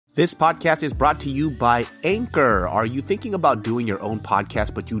This podcast is brought to you by Anchor. Are you thinking about doing your own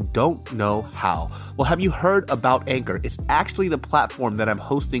podcast, but you don't know how? Well, have you heard about Anchor? It's actually the platform that I'm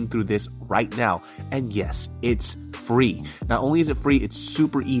hosting through this right now. And yes, it's free. Not only is it free, it's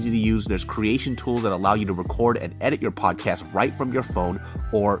super easy to use. There's creation tools that allow you to record and edit your podcast right from your phone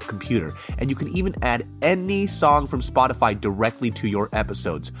or computer. And you can even add any song from Spotify directly to your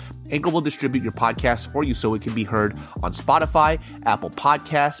episodes. Anchor will distribute your podcast for you so it can be heard on Spotify, Apple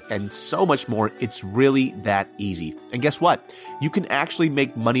Podcasts, and so much more. It's really that easy. And guess what? You can actually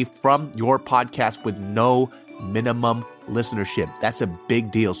make money from your podcast with no minimum listenership. That's a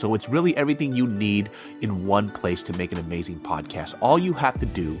big deal. So it's really everything you need in one place to make an amazing podcast. All you have to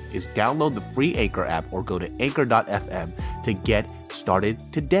do is download the free Anchor app or go to anchor.fm to get started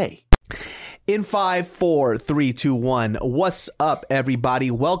today. In 5, 4, 3, 2, 1. What's up, everybody?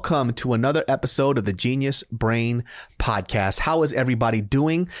 Welcome to another episode of the Genius Brain Podcast. How is everybody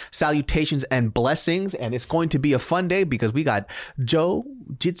doing? Salutations and blessings. And it's going to be a fun day because we got Joe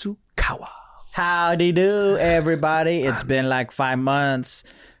Jitsukawa. Howdy do, everybody. It's been like 5 months.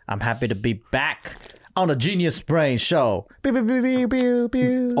 I'm happy to be back on the Genius Brain Show. Pew, pew, pew, pew, pew,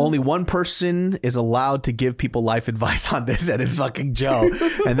 pew. Only one person is allowed to give people life advice on this, and it's fucking Joe.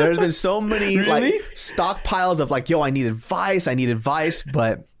 And there's been so many like stockpiles of like, yo, I need advice,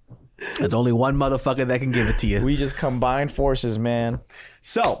 but there's only one motherfucker that can give it to you. We just combined forces, man.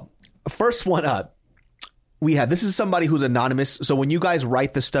 So, first one up. This is somebody who's anonymous. So when you guys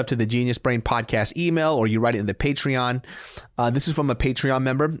write the stuff to the Genius Brain Podcast email or you write it in the Patreon, this is from a Patreon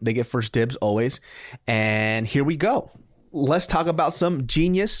member. They get first dibs always. And here we go. Let's talk about some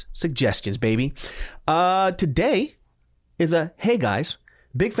genius suggestions, baby. Today is hey guys,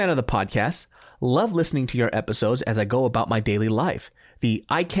 big fan of the podcast. Love listening to your episodes as I go about my daily life. The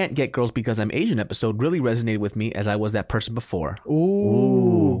I can't get girls because I'm Asian episode really resonated with me as I was that person before.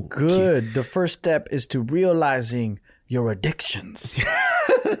 Ooh, good. Cute. The first step is to realizing your addictions.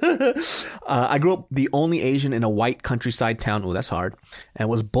 I grew up the only Asian in a white countryside town. Oh, that's hard. And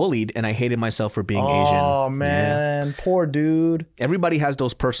was bullied, and I hated myself for being Asian. Oh, man. Yeah. Poor dude. Everybody has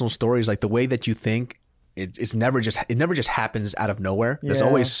those personal stories, like the way that you think. It never just happens out of nowhere. Yeah. There's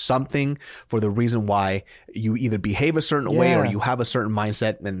always something for the reason why you either behave a certain way or you have a certain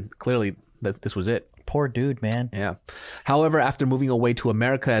mindset, and clearly this was it. Poor dude, man. Yeah. However, after moving away to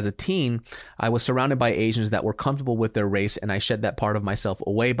America as a teen, I was surrounded by Asians that were comfortable with their race, and I shed that part of myself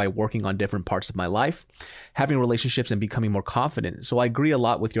away by working on different parts of my life, having relationships, and becoming more confident. So I agree a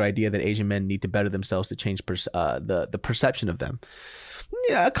lot with your idea that Asian men need to better themselves to change the perception of them.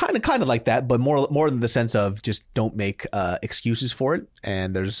 Yeah, kind of like that, but more in the sense of just don't make excuses for it.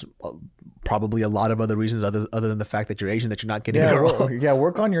 And there's probably a lot of other reasons other than the fact that you're Asian that you're not getting a girl.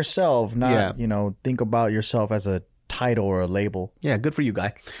 Work on yourself, not think about yourself as a title or a label. Yeah, good for you,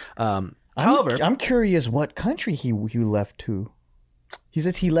 guy. However, I'm curious what country he left to. He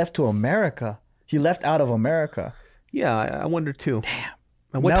says he left to America. He left out of America. Yeah, I wonder too. Damn.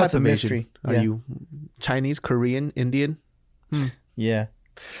 And what type of mystery are you? Chinese, Korean, Indian? Yeah.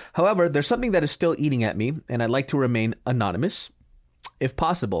 However, there's something that is still eating at me, and I'd like to remain anonymous, if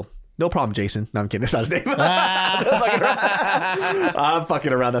possible. No problem, Jason. No, I'm kidding. That's not his name. I'm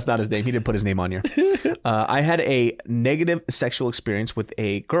fucking around. That's not his name. He didn't put his name on here. I had a negative sexual experience with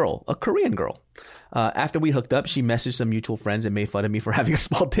a girl, a Korean girl. After we hooked up, she messaged some mutual friends and made fun of me for having a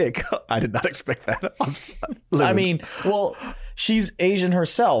small dick. I did not expect that. I mean, well, she's Asian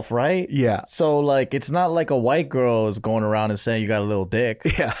herself, right? Yeah. So, like, it's not like a white girl is going around and saying you got a little dick.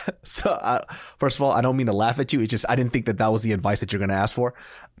 Yeah. So, first of all, I don't mean to laugh at you. It's just I didn't think that was the advice that you're going to ask for.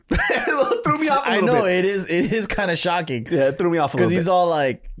 It threw me off a little bit. I know, it is kind of shocking. Yeah, it threw me off a little bit. Because he's all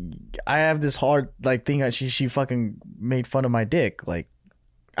like, I have this hard, like, thing that she fucking made fun of my dick. Like,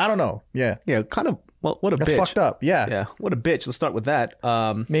 I don't know. Yeah. Yeah, kind of. Well, what a bitch. That's fucked up. Yeah. Yeah. What a bitch. Let's start with that.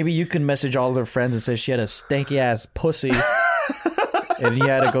 Maybe you can message all of her friends and say she had a stanky ass pussy and you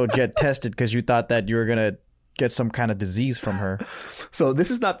had to go get tested because you thought that you were going to get some kind of disease from her. So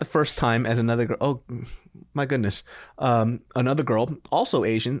this is not the first time as another girl. Oh, my goodness. Another girl, also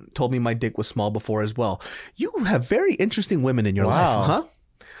Asian, told me my dick was small before as well. You have very interesting women in your life, huh?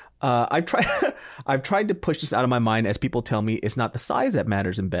 I've tried to push this out of my mind as people tell me it's not the size that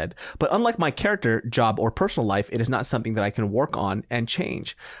matters in bed. But unlike my character, job, or personal life, it is not something that I can work on and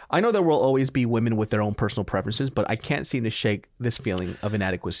change. I know there will always be women with their own personal preferences, but I can't seem to shake this feeling of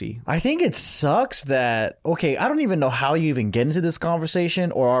inadequacy. I think it sucks that, okay, I don't even know how you even get into this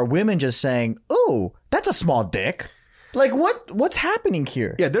conversation, or are women just saying, ooh, that's a small dick? Like, what's happening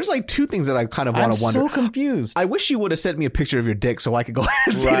here? Yeah, there's like two things that I kind of want to wonder. I'm so confused. I wish you would have sent me a picture of your dick so I could go ahead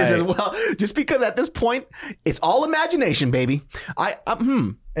and see this as well. Just because at this point, it's all imagination, baby.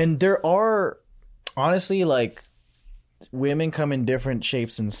 And there are, honestly, like, women come in different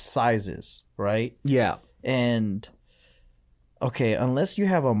shapes and sizes, right? Yeah. And, okay, unless you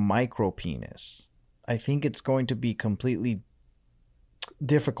have a micro penis, I think it's going to be completely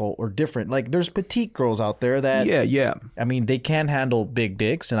difficult or different. Like, there's petite girls out there that, Yeah. I mean, they can handle big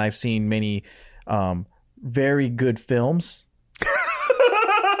dicks, and I've seen many very good films.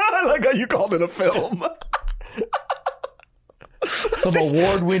 I like how you called it a film. Some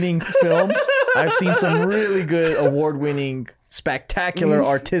award-winning films. I've seen some really good award-winning, spectacular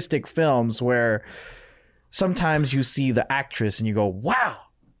artistic films where sometimes you see the actress and you go, wow,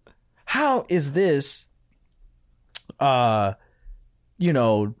 how is this,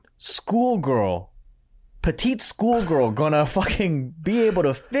 schoolgirl, petite schoolgirl gonna fucking be able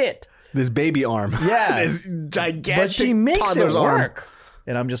to fit This baby arm. Yeah. This gigantic but she makes it toddler's work. arm.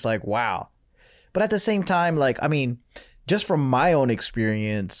 And I'm just like, wow. But at the same time, like, I mean, just from my own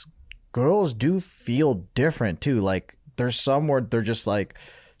experience, girls do feel different too. Like, there's some where they're just like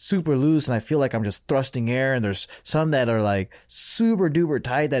super loose and I feel like I'm just thrusting air, and there's some that are like super duper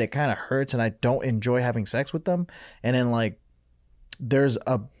tight that it kind of hurts and I don't enjoy having sex with them. And then like there's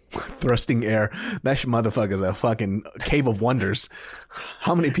a Thrusting air. That motherfucker is a fucking cave of wonders.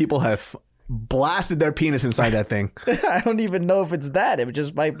 How many people have blasted their penis inside that thing? I don't even know if it's that. It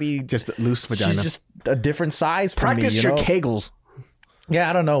just might be Just loose vagina. she's just a different size for Practice me. your Kegels. Yeah,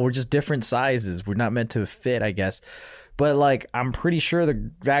 I don't know. We're just different sizes. We're not meant to fit, I guess. But like, I'm pretty sure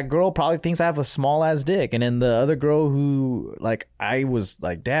that girl probably thinks I have a small ass dick, and then the other girl who like I was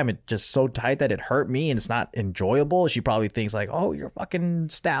like, damn, it just so tight that it hurt me and it's not enjoyable. She probably thinks like, oh, you're a fucking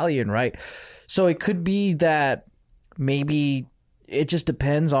stallion, right? So it could be that maybe it just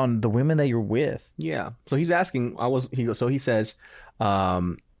depends on the women that you're with. Yeah. So he's asking. He says,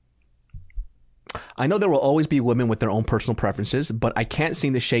 I know there will always be women with their own personal preferences, but I can't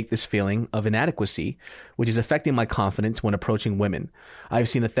seem to shake this feeling of inadequacy, which is affecting my confidence when approaching women. I've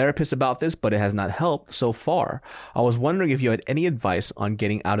seen a therapist about this, but it has not helped so far. I was wondering if you had any advice on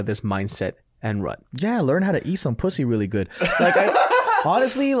getting out of this mindset and rut. Yeah, learn how to eat some pussy really good. Like,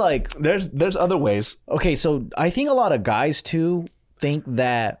 honestly, like, There's other ways. okay, so I think a lot of guys too think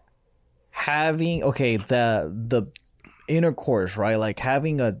that having the intercourse, right? Like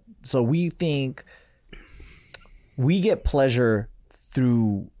so we think we get pleasure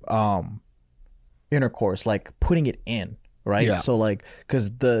through intercourse, like putting it in, right? Yeah. So like,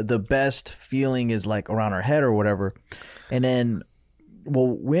 because the best feeling is like around our head or whatever, and then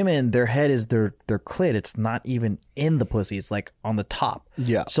women, their head is their clit. It's not even in the pussy. It's like on the top.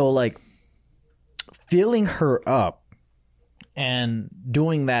 Yeah. So like filling her up and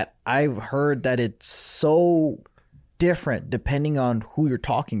doing that, I've heard that it's so different depending on who you're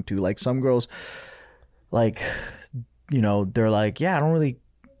talking to. Like some girls, like, they're like, yeah, I don't really,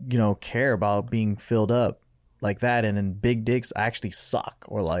 care about being filled up like that. And then big dicks actually suck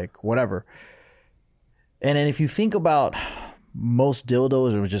or like whatever. And then if you think about most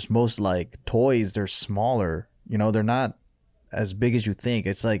dildos or just most like toys, they're smaller, they're not as big as you think.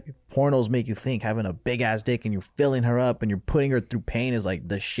 It's like pornos make you think having a big ass dick and you're filling her up and you're putting her through pain is like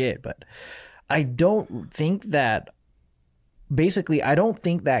the shit. But I don't think that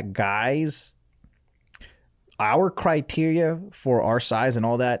guys, our criteria for our size and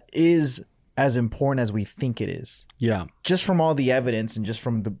all that is as important as we think it is. Yeah. Just from all the evidence and just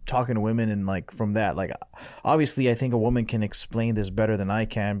from talking to women and like from that, like obviously I think a woman can explain this better than I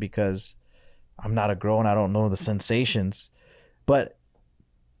can because I'm not a girl and I don't know the sensations. But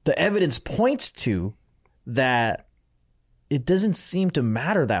the evidence points to that it doesn't seem to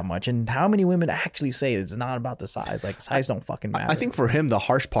matter that much. And how many women actually say it's not about the size? Like, size don't fucking matter. I think for him, the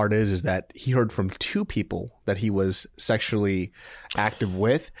harsh part is that he heard from 2 people that he was sexually active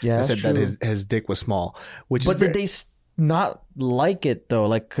with. Yeah, that that's said true. that his dick was small. But did they not like it though?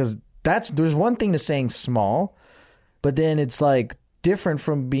 Like, because there's one thing to saying small, but then it's like different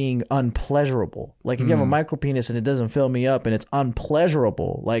from being unpleasurable. Like if you have a micro penis and it doesn't fill me up and it's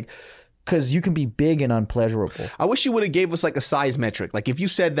unpleasurable, like, because you can be big and unpleasurable. I wish you would have gave us like a size metric. Like if you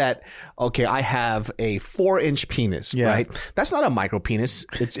said that, okay, I have a 4-inch penis, right? That's not a micro penis.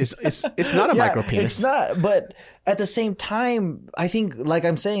 It's not a micro penis. It's not. But at the same time, I think, like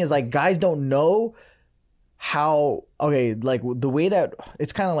I'm saying, is like guys don't know how. Okay, like the way that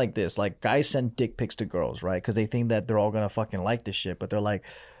it's kind of like this. Like guys send dick pics to girls, right? Because they think that they're all gonna fucking like this shit, but they're like,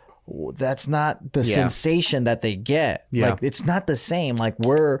 that's not the sensation that they get. Like it's not the same. Like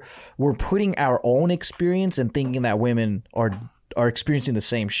we're putting our own experience and thinking that women are are experiencing the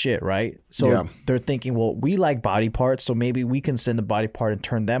same shit, right? So they're thinking, well, we like body parts, so maybe we can send a body part and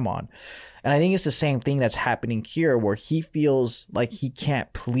turn them on. And I think it's the same thing that's happening here, where he feels like he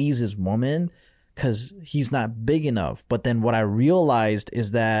can't please his woman because he's not big enough. But then what I realized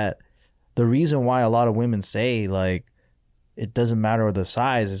is that the reason why a lot of women say like it doesn't matter the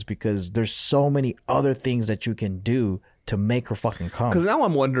size is because there's so many other things that you can do to make her fucking come. Because now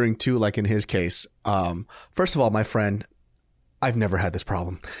I'm wondering too, like in his case, first of all, my friend, I've never had this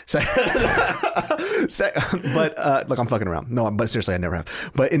problem. But look, I'm fucking around. No, but seriously, I never have.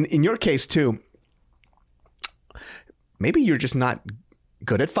 But in your case too, maybe you're just not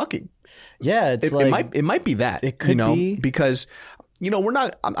good at fucking. Yeah, it might be that. It could be because. We're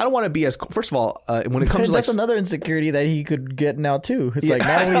not. I don't want to be as. First of all, when it comes to that's another insecurity that he could get now too. It's like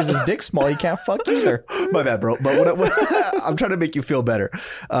not only is his dick small, he can't fuck either. My bad, bro. But what I'm trying to make you feel better.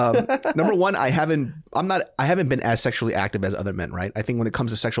 Number one, I haven't been as sexually active as other men. Right. I think when it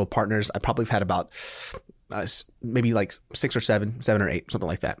comes to sexual partners, I probably have had about maybe like 6 or 7 or 8, something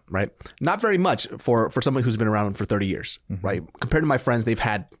like that. Right. Not very much for someone who's been around for 30 years. Mm-hmm. Right. Compared to my friends, they've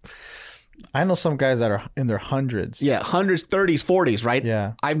had. I know some guys that are in their hundreds. Yeah, hundreds, 30s, 40s, right?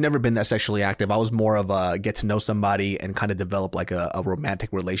 Yeah. I've never been that sexually active. I was more of a get to know somebody and kind of develop like a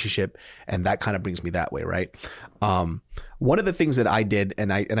romantic relationship. And that kind of brings me that way, right? One of the things that I did,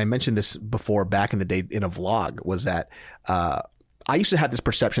 and I mentioned this before back in the day in a vlog, was that I used to have this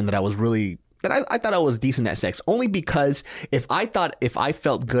perception that I was really... that I thought I was decent at sex, only because if I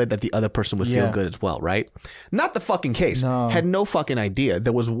felt good, that the other person would feel good as well, right? Not the fucking case. No. Had no fucking idea.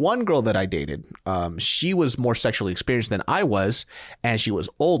 There was one girl that I dated. She was more sexually experienced than I was, and she was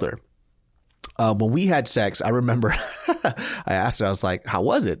older. When we had sex, I remember I asked her, I was like, how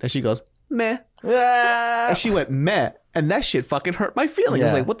was it? And she goes, meh. And she went, meh. And that shit fucking hurt my feelings. I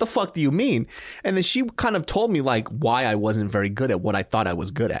was like, what the fuck do you mean? And then she kind of told me like why I wasn't very good at what I thought I was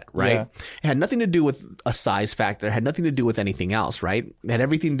good at, right? Yeah. It had nothing to do with a size factor. It had nothing to do with anything else, right? It had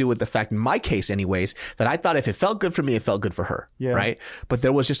everything to do with the fact, in my case anyways, that I thought if it felt good for me, it felt good for her, right? But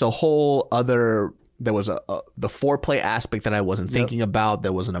there was just a whole other... There was the foreplay aspect that I wasn't thinking about.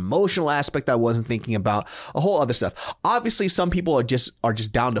 There was an emotional aspect I wasn't thinking about. A whole other stuff. Obviously, some people are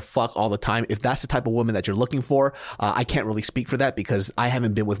just down to fuck all the time. If that's the type of woman that you're looking for, I can't really speak for that because I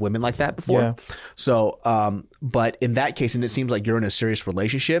haven't been with women like that before. Yeah. So, but in that case, and it seems like you're in a serious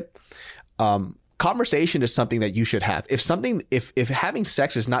relationship, conversation is something that you should have. If having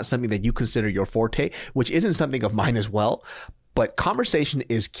sex is not something that you consider your forte, which isn't something of mine as well, but conversation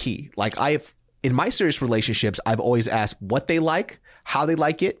is key. Like in my serious relationships, I've always asked what they like, how they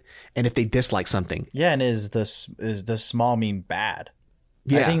like it, and if they dislike something. Yeah, and is the small mean bad?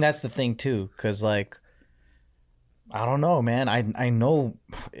 Yeah. I think that's the thing too, because like, I don't know, man. I know,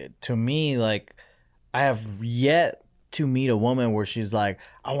 to me, like, I have yet to meet a woman where she's like,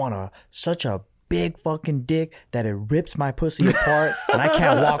 I want such a big fucking dick that it rips my pussy apart and I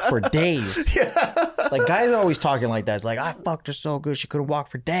can't walk for days. Yeah. Like, guys are always talking like that. It's like, I fucked her so good she couldn't walk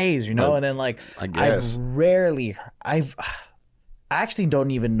for days, you know? And then like, I actually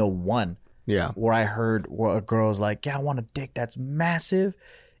don't even know one where I heard where a girl's like, yeah, I want a dick that's massive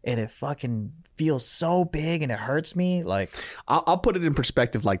and it fucking feels so big and it hurts me. Like, I'll put it in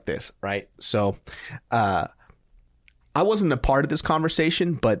perspective like this, right? So, I wasn't a part of this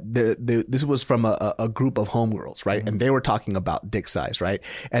conversation, but this was from a group of homegirls, right? Mm-hmm. And they were talking about dick size, right?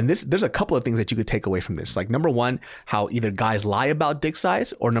 And there's a couple of things that you could take away from this. Like, number one, how either guys lie about dick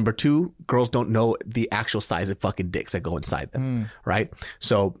size, or number two, girls don't know the actual size of fucking dicks that go inside them, right?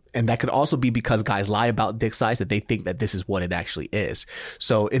 So, and that could also be because guys lie about dick size, that they think that this is what it actually is.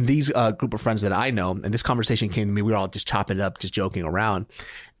 So in these group of friends that I know, and this conversation came to me, we were all just chopping it up, just joking around.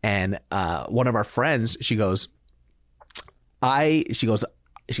 And one of our friends, she goes, I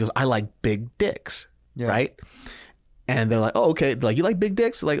like big dicks, right? And they're like, oh, okay. They're like, you like big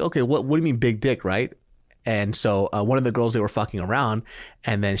dicks? Like, okay, what do you mean big dick, right? And so one of the girls, they were fucking around,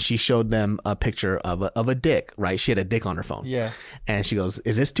 and then she showed them a picture of a dick, right? She had a dick on her phone. Yeah. And she goes,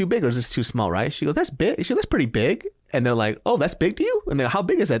 is this too big or is this too small, right? She goes, that's big. She goes, that's pretty big. And they're like, oh, that's big to you? And they're like, how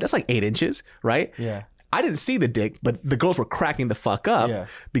big is that? That's like 8 inches, right? Yeah. I didn't see the dick, but the girls were cracking the fuck up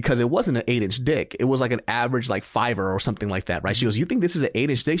because it wasn't an 8-inch dick. It was like an average like 5er or something like that, right? She goes, you think this is an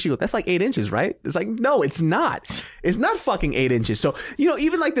 8-inch dick? She goes, that's like 8 inches, right? It's like, no, it's not. It's not fucking 8 inches. So, you know,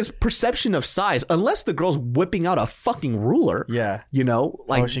 even like this perception of size, unless the girl's whipping out a fucking ruler, you know,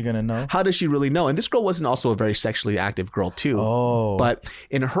 like, how is she gonna know? How does she really know? And this girl wasn't also a very sexually active girl too. Oh. But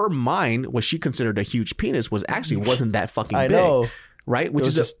in her mind, what she considered a huge penis wasn't that fucking big. I know. Right, which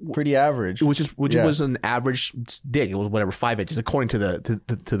is just pretty average. Which was an average dick. It was whatever 5 inches, according to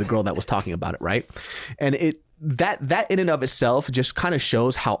the girl that was talking about it. Right, and that in and of itself just kind of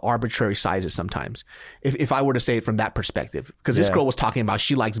shows how arbitrary size is sometimes. If I were to say it from that perspective, because this girl was talking about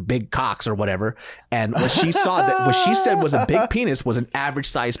she likes big cocks or whatever, and what she said was a big penis was an average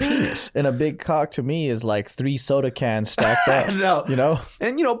size penis. And a big cock to me is like 3 soda cans stacked up. No. You know?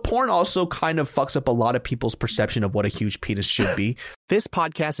 And porn also kind of fucks up a lot of people's perception of what a huge penis should be. This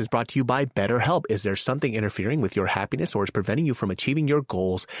podcast is brought to you by BetterHelp. Is there something interfering with your happiness or is preventing you from achieving your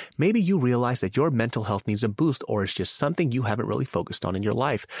goals? Maybe you realize that your mental health needs a boost, or it's just something you haven't really focused on in your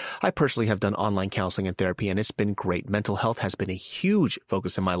life. I personally have done online counseling and therapy, and it's been great. Mental health has been a huge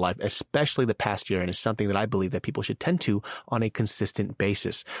focus in my life, especially the past year, and it's something that I believe that people should tend to on a consistent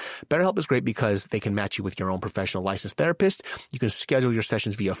basis. BetterHelp is great because they can match you with your own professional licensed therapist. You can schedule your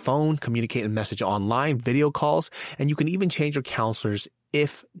sessions via phone, communicate and message online, video calls, and you can even change your counselors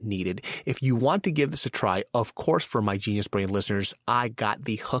if needed. If you want to give this a try, of course, for my Genius Brain listeners, I got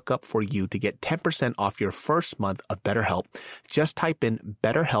the hookup for you to get 10% off your first month of BetterHelp. Just type in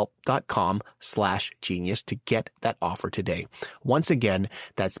betterhelp.com/genius to get that offer today. Once again,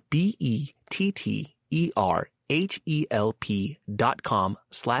 that's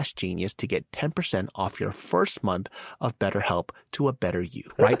BetterHelp.com/genius to get 10% off your first month of BetterHelp to a better you,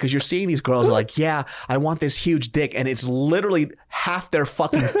 right? Because you're seeing these girls like, yeah, I want this huge dick. And it's literally half their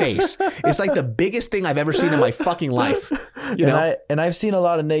fucking face. It's like the biggest thing I've ever seen in my fucking life. You know? And I've seen a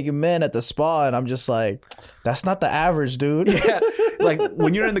lot of naked men at the spa, and I'm just like, that's not the average, dude. Yeah. Like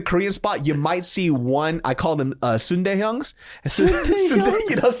when you're in the Korean spot, you might see one. I call them sundaehyungs. Sundae,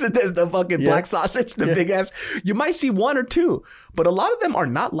 you know, sundae's the fucking black sausage, the big ass. You might see 1 or 2, but a lot of them are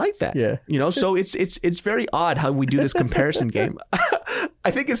not like that. Yeah. You know, so it's very odd how we do this comparison game. I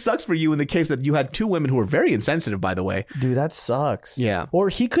think it sucks for you in the case that you had 2 women who were very insensitive, by the way. Dude, that sucks. Yeah. Or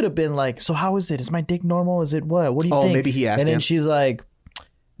he could have been like, so how is it? Is my dick normal? Is it what? What do you think? Oh, maybe he asked and then him. she's like,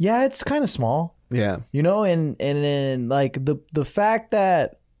 yeah, it's kind of small. Yeah. You know, and then like the fact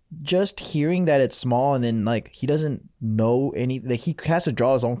that just hearing that it's small and then like he doesn't know any, like he has to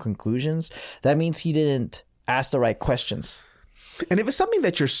draw his own conclusions, that means he didn't ask the right questions. And if it's something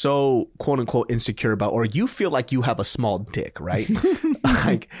that you're so quote unquote insecure about, or you feel like you have a small dick, right?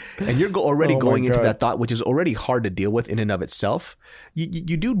 Like, and you're already going into that thought, which is already hard to deal with in and of itself.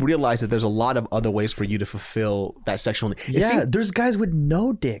 You do realize that there's a lot of other ways for you to fulfill that sexual need. Yeah, there's guys with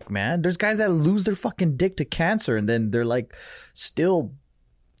no dick, man. There's guys that lose their fucking dick to cancer, and then they're like still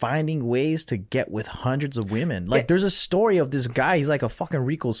finding ways to get with hundreds of women. Like there's a story of this guy, he's like a fucking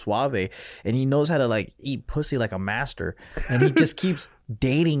Rico Suave, and he knows how to like eat pussy like a master, and he just keeps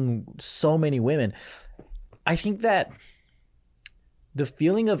dating so many women. I think that the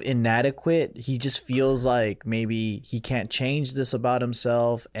feeling of inadequate, he just feels like maybe he can't change this about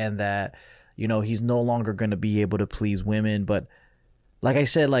himself, and that, you know, he's no longer going to be able to please women. But like I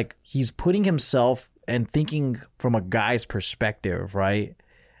said, like he's putting himself and thinking from a guy's perspective, right?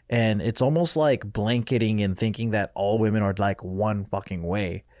 And it's almost like blanketing and thinking that all women are like one fucking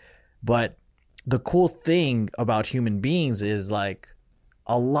way. But the cool thing about human beings is like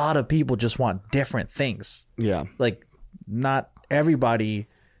a lot of people just want different things. Yeah. Like not everybody,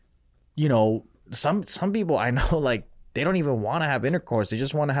 you know, some people I know, like they don't even want to have intercourse. They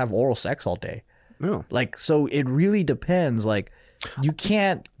just want to have oral sex all day. Yeah. Like, so it really depends. Like you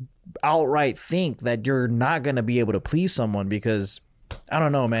can't outright think that you're not going to be able to please someone, because I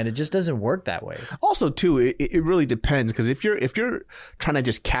don't know, man. It just doesn't work that way. Also, too, it really depends, because if you're trying to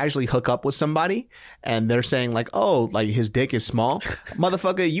just casually hook up with somebody and they're saying like, oh, like his dick is small,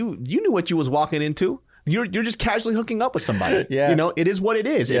 motherfucker, you knew what you was walking into. You're just casually hooking up with somebody. Yeah. You know, it is what it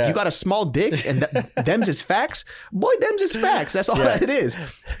is. Yeah. If you got a small dick and them's is facts, boy, them's is facts. That's all that it is.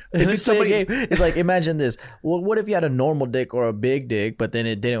 If it's somebody, it's like, imagine this. Well, what if you had a normal dick or a big dick, but then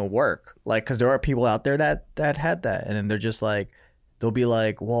it didn't work? Like, because there are people out there that had that, and then they're just like, they'll be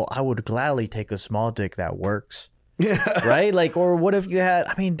like, well, I would gladly take a small dick that works. Yeah. Right? Like, or what if you had,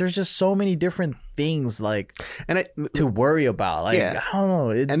 I mean, there's just so many different things like to worry about. Like, I don't know.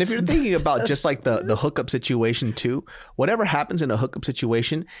 And if you're thinking about just like the hookup situation too, whatever happens in a hookup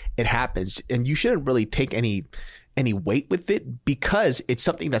situation, it happens. And you shouldn't really take any weight with it, because it's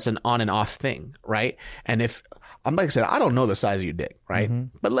something that's an on and off thing. Right. And if, like I said, I don't know the size of your dick. Right.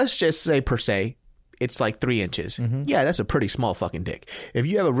 Mm-hmm. But let's just say per se, it's like 3 inches. Mm-hmm. Yeah, that's a pretty small fucking dick. If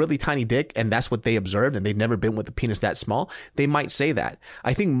you have a really tiny dick and that's what they observed and they've never been with a penis that small, they might say that.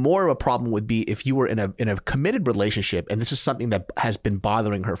 I think more of a problem would be if you were in a committed relationship and this is something that has been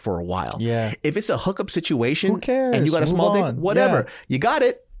bothering her for a while. Yeah. If it's a hookup situation, who cares? And you got a small dick, whatever. Yeah. You got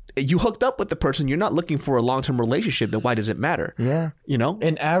it. You hooked up with the person. You're not looking for a long-term relationship. Then why does it matter? Yeah. You know?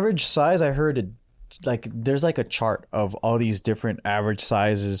 An average size, I heard like there's like a chart of all these different average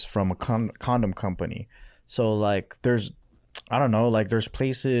sizes from a condom company. So like I don't know, like there's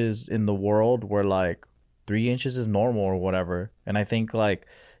places in the world where like 3 inches is normal or whatever. And I think like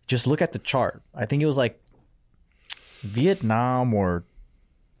just look at the chart. I think it was like Vietnam or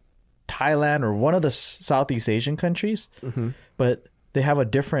Thailand or one of the Southeast Asian countries, but they have a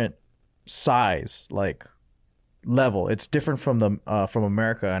different size like level. It's different from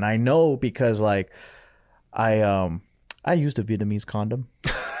America, and I know because like I used a Vietnamese condom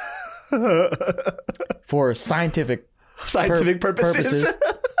for scientific purposes.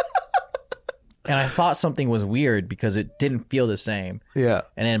 And I thought something was weird because it didn't feel the same. Yeah.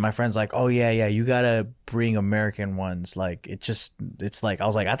 And then my friend's like, oh, yeah, you got to bring American ones. Like, it's like, I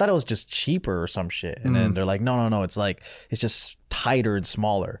was like, I thought it was just cheaper or some shit. And then they're like, no. It's like, it's just tighter and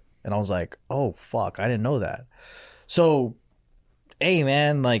smaller. And I was like, oh, fuck, I didn't know that. So, hey,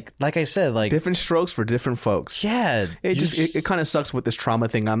 man, like I said, like different strokes for different folks. Yeah. It kind of sucks with this trauma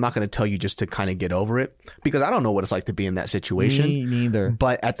thing. I'm not going to tell you just to kind of get over it because I don't know what it's like to be in that situation. Me neither.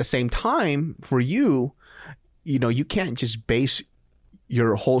 But at the same time, for you, you know, you can't just base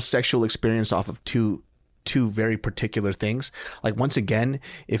your whole sexual experience off of two very particular things. Like, once again,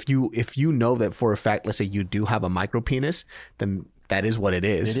 if you know that for a fact, let's say you do have a micro penis, then that is what it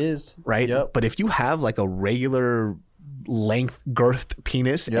is. It is. Right. Yep. But if you have like a regular length girthed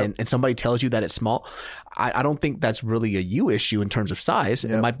penis and somebody tells you that it's small, I don't think that's really a you issue in terms of size.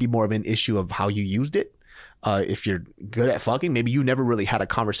 It might be more of an issue of how you used it. If you're good at fucking, maybe you never really had a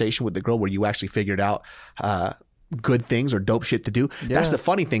conversation with the girl where you actually figured out good things or dope shit to do. That's the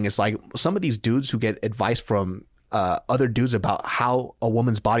funny thing, is like some of these dudes who get advice from other dudes about how a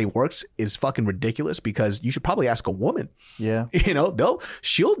woman's body works is fucking ridiculous, because you should probably ask a woman. Yeah. You know, a girl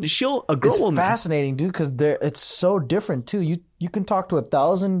will. It's fascinating, dude, because it's so different too. You can talk to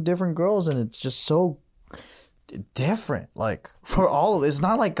 1,000 different girls and it's just so different. Like, for all of it, it's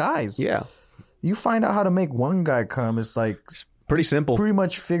not like guys. Yeah. You find out how to make one guy come, it's like pretty simple. Pretty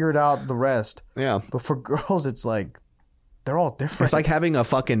much figured out the rest. Yeah. But for girls, it's like they're all different. It's like having a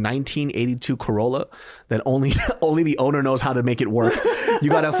fucking 1982 Corolla that only the owner knows how to make it work.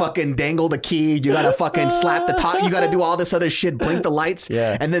 You gotta fucking dangle the key. You gotta fucking slap the top. You gotta do all this other shit, blink the lights.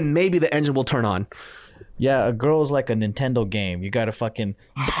 Yeah. And then maybe the engine will turn on. Yeah, a girl's like a Nintendo game. You gotta fucking...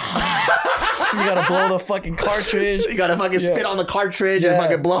 you gotta blow the fucking cartridge. You gotta fucking spit on the cartridge and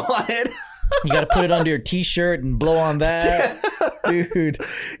fucking blow on it. You gotta put it under your t-shirt and blow on that. Dude.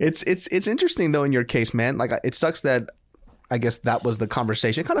 It's interesting though in your case, man. Like, it sucks that... I guess that was the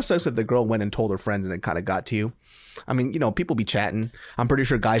conversation. It kind of sucks that the girl went and told her friends and it kind of got to you. I mean, you know, people be chatting. I'm pretty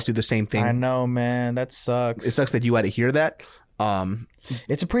sure guys do the same thing. I know, man. That sucks. It sucks that you had to hear that.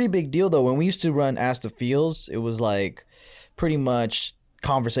 It's a pretty big deal, though. When we used to run Ask the Feels, it was like pretty much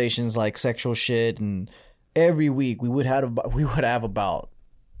conversations like sexual shit. And every week we would have about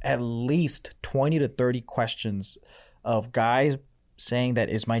at least 20 to 30 questions of guys saying that,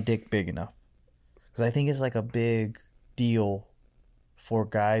 is my dick big enough? Because I think it's like a big deal for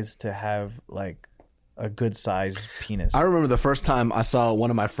guys to have like a good size penis. I remember the first time I saw one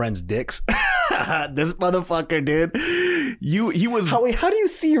of my friend's dicks. This motherfucker, dude. He was. How do you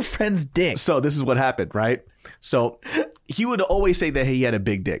see your friend's dick? So this is what happened, right? So he would always say that he had a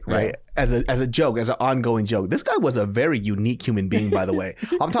big dick, right? Yeah. As a joke, as an ongoing joke. This guy was a very unique human being, by the way.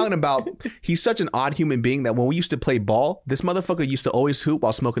 I'm talking about, he's such an odd human being that when we used to play ball, this motherfucker used to always hoop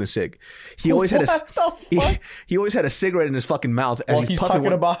while smoking a cig. He always had he always had a cigarette in his fucking mouth as he's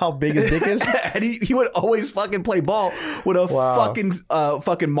talking about how big his dick is. And he would always fucking play ball with a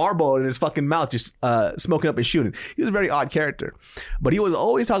fucking marble in his fucking mouth, just smoking up and shooting. He was a very odd character, but he was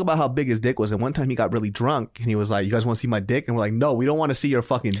always talking about how big his dick was. And one time he got really drunk and he was like, "You guys want to see my dick?" And we're like, "No, we don't want to see your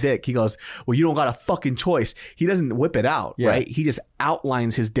fucking dick." He goes, "Well, you don't got a fucking choice." He doesn't whip it out, right? He just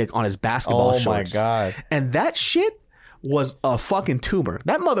outlines his dick on his basketball shorts. Oh my God. And that shit was a fucking tumor.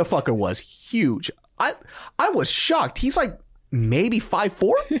 That motherfucker was huge. I was shocked. He's like maybe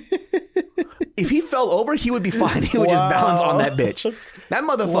 5'4". If he fell over, he would be fine. He would just balance on that bitch. That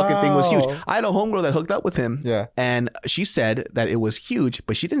motherfucking thing was huge. I had a homegirl that hooked up with him. Yeah. And she said that it was huge,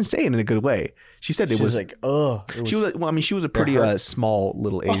 but she didn't say it in a good way. She said she was like, ugh. She was a pretty small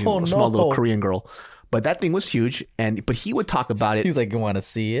little Asian, small little Korean girl. But that thing was huge. But he would talk about it. He's like, you want to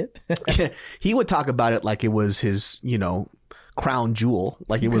see it? He would talk about it like it was his, crown jewel.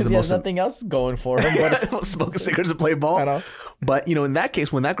 Like it was the he most. Has nothing else going for him but smoke cigarettes and play ball. I know. But in that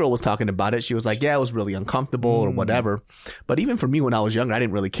case, when that girl was talking about it, she was like, "Yeah, it was really uncomfortable or whatever." But even for me, when I was younger, I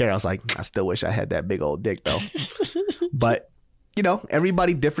didn't really care. I was like, I still wish I had that big old dick though. But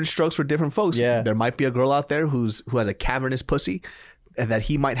everybody, different strokes for different folks. Yeah. There might be a girl out there who has a cavernous pussy that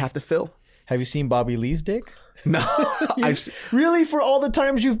he might have to fill. Have you seen Bobby Lee's dick? No. Really? For all the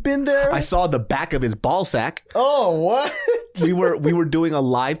times you've been there? I saw the back of his ball sack. Oh, what? We were doing a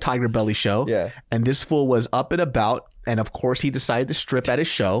live Tiger Belly show. Yeah. And this fool was up and about. And of course, he decided to strip at his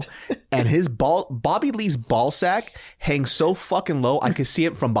show. And Bobby Lee's ball sack hangs so fucking low, I could see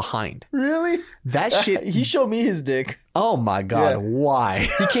it from behind. Really? That shit. He showed me his dick. Oh my God. Yeah. Why?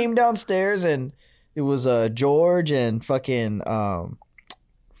 He came downstairs and it was George and fucking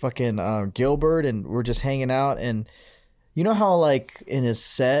Gilbert, and we're just hanging out. And you know how like in his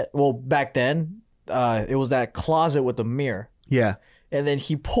set, well, back then, it was that closet with the mirror. Yeah. And then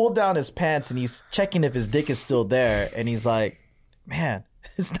he pulled down his pants and he's checking if his dick is still there. And he's like, man,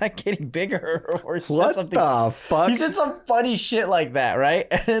 it's not getting bigger. Or he What said something, the fuck? He said some funny shit like that, right?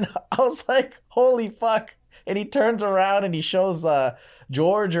 And I was like, holy fuck. And he turns around and he shows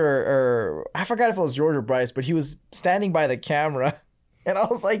George or I forgot if it was George or Bryce, but he was standing by the camera. And I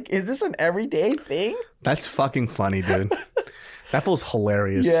was like, is this an everyday thing? That's fucking funny, dude. That fool's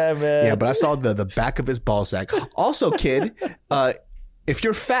hilarious. Yeah, man. Yeah, but I saw the back of his ball sack. Also, kid, if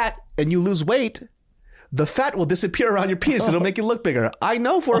you're fat and you lose weight, the fat will disappear around your penis. It'll make it look bigger. I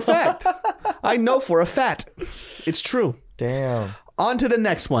know for a fact. I know for a fact. It's true. Damn. On to the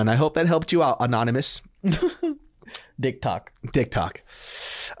next one. I hope that helped you out, Anonymous. Dick talk. Dick talk.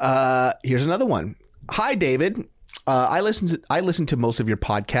 Here's another one. Hi, David. I listen to most of your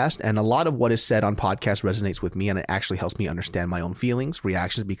podcast, and a lot of what is said on podcast resonates with me, and it actually helps me understand my own feelings,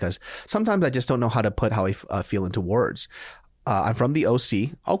 reactions, because sometimes I just don't know how to put how I feel into words. I'm from the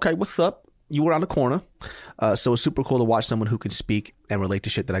OC. Okay, what's up? You were on the corner. So it's super cool to watch someone who can speak and relate to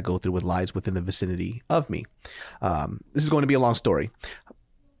shit that I go through with lives within the vicinity of me. This is going to be a long story.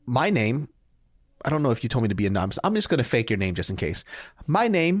 My name, I don't know if you told me to be anonymous. I'm just going to fake your name just in case. My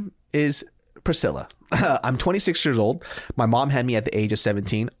name is Priscilla. I'm 26 years old. My mom had me at the age of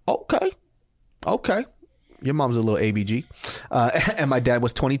 17. Okay. Your mom's a little ABG. And my dad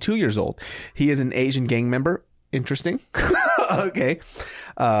was 22 years old. He is an Asian gang member. Interesting. Okay.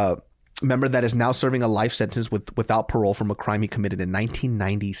 Member that is now serving a life sentence without parole from a crime he committed in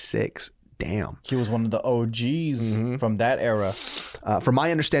 1996. Damn. He was one of the OGs from that era. From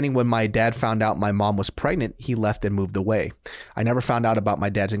my understanding, when my dad found out my mom was pregnant, he left and moved away. I never found out about my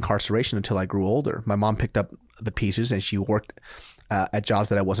dad's incarceration until I grew older. My mom picked up the pieces and she worked at jobs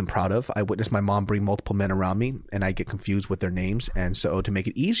that I wasn't proud of. I witnessed my mom bring multiple men around me and I get confused with their names. And so to make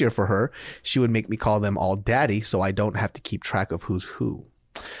it easier for her, she would make me call them all daddy so I don't have to keep track of who's who.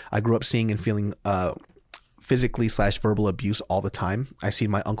 I grew up seeing and feeling physically/verbal abuse all the time. I seen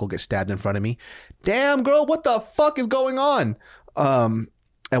my uncle get stabbed in front of me. Damn, girl, what the fuck is going on? And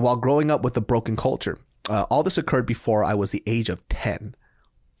while growing up with a broken culture, all this occurred before I was the age of 10.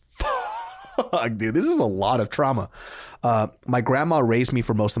 Fuck, dude, this is a lot of trauma. My grandma raised me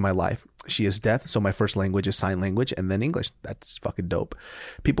for most of my life. She is deaf, so my first language is sign language and then English. That's fucking dope.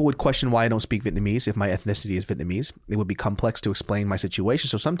 People would question why I don't speak Vietnamese if my ethnicity is Vietnamese. It would be complex to explain my situation,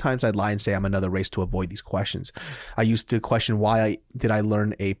 so sometimes I'd lie and say I'm another race to avoid these questions. I used to question why did I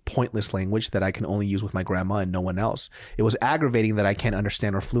learn a pointless language that I can only use with my grandma and no one else. It was aggravating that I can't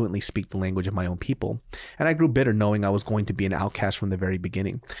understand or fluently speak the language of my own people. And I grew bitter knowing I was going to be an outcast from the very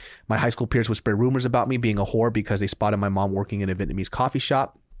beginning. My high school peers would spread rumors about me being a whore because they spotted my mom working in a Vietnamese coffee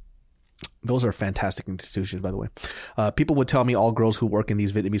shop. Those are fantastic institutions, by the way. People would tell me all girls who work in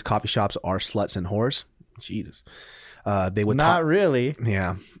these Vietnamese coffee shops are sluts and whores. Jesus. They would Not really.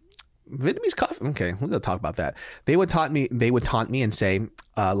 Yeah. Vietnamese coffee. Okay, we're gonna talk about that. They would taunt me and say,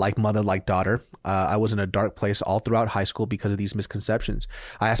 like mother, like daughter. I was in a dark place all throughout high school because of these misconceptions.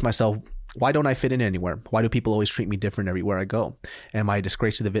 I asked myself, why don't I fit in anywhere? Why do people always treat me different everywhere I go? Am I a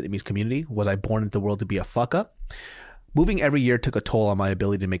disgrace to the Vietnamese community? Was I born into the world to be a fuck up? Moving every year took a toll on my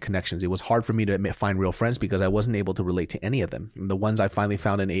ability to make connections. It was hard for me to find real friends because I wasn't able to relate to any of them. And the ones I finally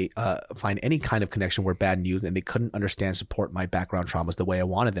found find any kind of connection were bad news, and they couldn't understand, support my background traumas the way I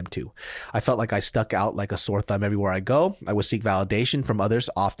wanted them to. I felt like I stuck out like a sore thumb everywhere I go. I would seek validation from others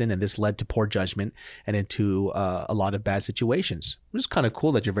often, and this led to poor judgment and into a lot of bad situations. It's kind of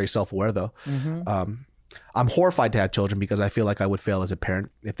cool that you're very self-aware, though. I'm horrified to have children because I feel like I would fail as a parent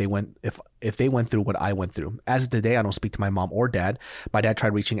if they went through what I went through. As of today, I don't speak to my mom or dad. My dad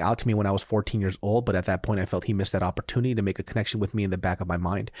tried reaching out to me when I was 14 years old, but at that point I felt he missed that opportunity to make a connection with me in the back of my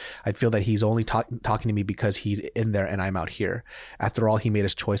mind. I'd feel that he's only talking to me because he's in there and I'm out here. After all, he made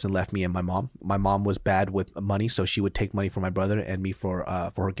his choice and left me and my mom. My mom was bad with money, so she would take money from my brother and me for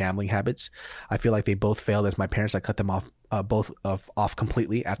her gambling habits. I feel like they both failed as my parents. I cut them off off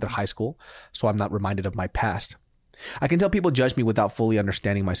completely after high school, so I'm not reminded of my past. I can tell people judge me without fully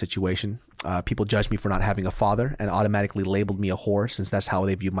understanding my situation. People judged me for not having a father and automatically labeled me a whore since that's how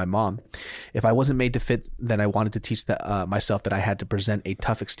they viewed my mom. If I wasn't made to fit, then I wanted to teach myself that I had to present a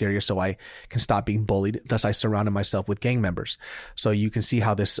tough exterior so I can stop being bullied. Thus, I surrounded myself with gang members. So you can see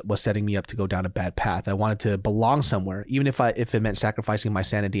how this was setting me up to go down a bad path. I wanted to belong somewhere, even if it meant sacrificing my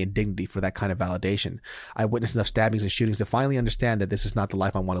sanity and dignity for that kind of validation. I witnessed enough stabbings and shootings to finally understand that this is not the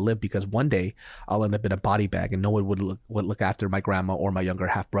life I want to live, because one day I'll end up in a body bag and no one would look after my grandma or my younger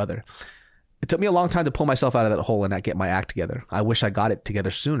half brother. It took me a long time to pull myself out of that hole and not get my act together. I wish I got it together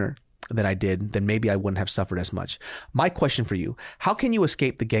sooner than I did. Then maybe I wouldn't have suffered as much. My question for you, how can you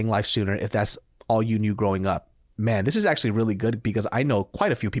escape the gang life sooner if that's all you knew growing up? Man, this is actually really good because I know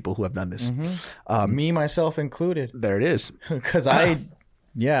quite a few people who have done this. Me, myself included. There it is. Because I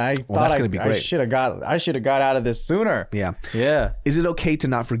thought I should have got out of this sooner. Yeah. Is it okay to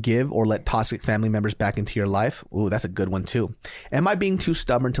not forgive or let toxic family members back into your life? Ooh, that's a good one too. Am I being too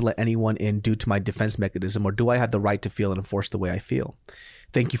stubborn to let anyone in due to my defense mechanism, or do I have the right to feel and enforce the way I feel?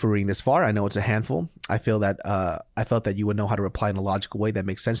 Thank you for reading this far. I know it's a handful. I felt that you would know how to reply in a logical way that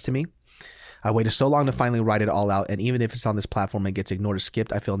makes sense to me. I waited so long to finally write it all out, and even if it's on this platform and gets ignored or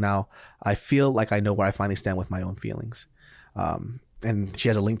skipped, I feel like I know where I finally stand with my own feelings. And she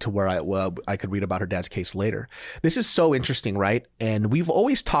has a link to where I could read about her dad's case later. This is so interesting, right? And we've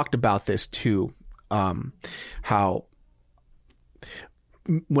always talked about this too, how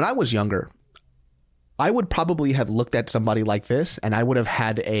when I was younger, I would probably have looked at somebody like this and I would have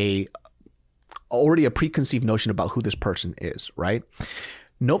had already a preconceived notion about who this person is, right?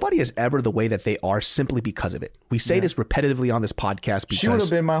 Nobody is ever the way that they are simply because of it. We say this repetitively on this podcast because... She would have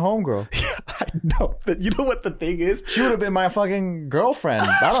been my homegirl. Yeah, I know. But you know what the thing is? She would have been my fucking girlfriend.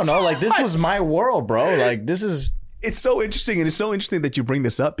 I don't know. Like, this was my world, bro. Like, this is... It's so interesting. And it's so interesting that you bring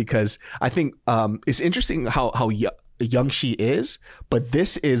this up because I think it's interesting how young she is, but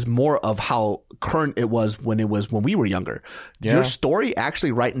this is more of how current it was when we were younger. Yeah. Your story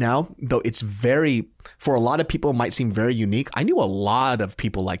actually right now, though it's for a lot of people, it might seem very unique. I knew a lot of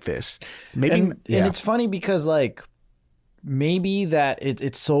people like this. And it's funny because like maybe that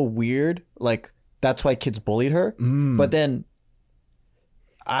it's so weird. Like that's why kids bullied her. But then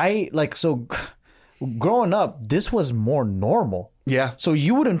growing up, this was more normal. Yeah. So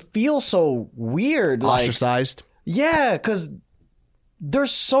you wouldn't feel so weird. Ostracized. Yeah, because there's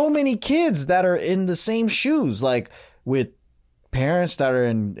so many kids that are in the same shoes, like with parents that are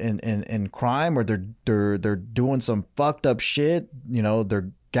in crime, or they're doing some fucked up shit. You know, they're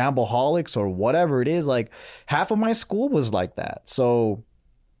gambleaholics or whatever it is. Like half of my school was like that. So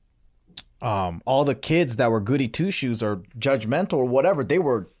all the kids that were goody two shoes or judgmental or whatever, they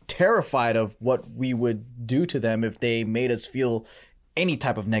were terrified of what we would do to them if they made us feel any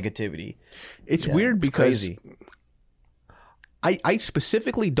type of negativity. It's weird because I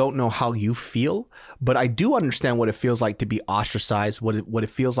specifically don't know how you feel, but I do understand what it feels like to be ostracized, what it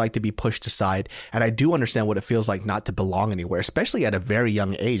feels like to be pushed aside. And I do understand what it feels like not to belong anywhere, especially at a very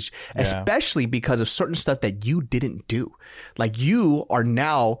young age, especially because of certain stuff that you didn't do. Like you are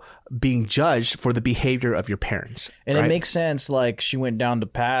now being judged for the behavior of your parents. And It makes sense. Like she went down the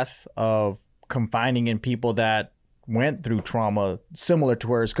path of confining in people that went through trauma similar to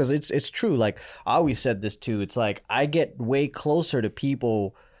hers, because it's true. Like I always said this too. It's like I get way closer to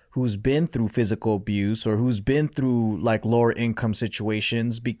people who's been through physical abuse or who's been through like lower income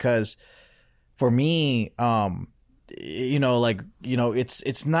situations, because for me,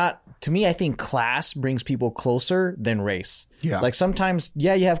 it's not, to me, I think class brings people closer than race. Yeah. Like sometimes,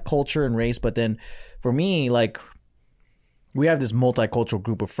 you have culture and race, but then for me, like we have this multicultural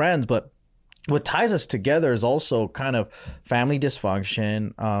group of friends, but what ties us together is also kind of family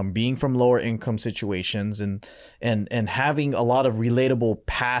dysfunction, being from lower income situations, and having a lot of relatable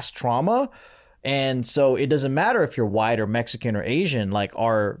past trauma. And so it doesn't matter if you're white or Mexican or Asian, like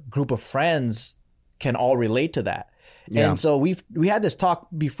our group of friends can all relate to that. Yeah. And so we had this talk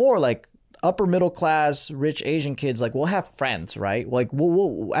before, like upper middle class, rich Asian kids, like we'll have friends, right? Like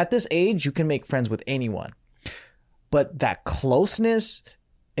we'll at this age, you can make friends with anyone, but that closeness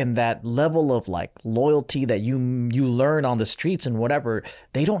and that level of like loyalty that you learn on the streets and whatever,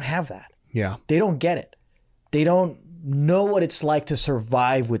 they don't have that. Yeah. They don't get it. They don't know what it's like to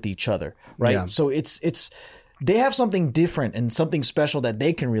survive with each other. Right. Yeah. So they have something different and something special that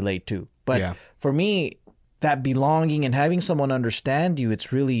they can relate to. But for me, that belonging and having someone understand you,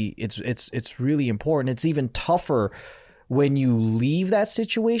 it's really important. It's even tougher when you leave that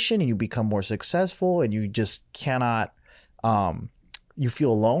situation and you become more successful and you just cannot, you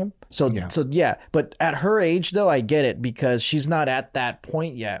feel alone. So but at her age though, I get it, because she's not at that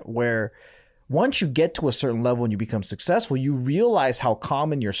point yet where once you get to a certain level and you become successful, you realize how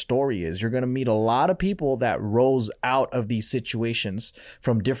common your story is. You're going to meet a lot of people that rose out of these situations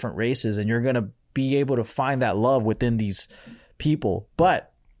from different races, and you're going to be able to find that love within these people.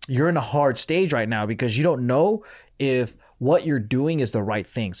 But you're in a hard stage right now because you don't know if what you're doing is the right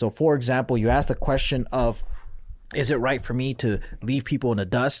thing. So for example, you asked the question of, is it right for me to leave people in the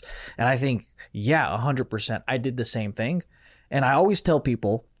dust? And I think, yeah, 100%. I did the same thing. And I always tell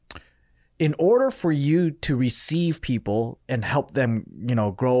people, in order for you to receive people and help them,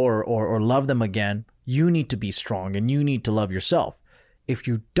 grow or love them again, you need to be strong and you need to love yourself. If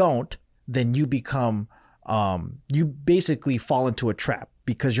you don't, then you become, you basically fall into a trap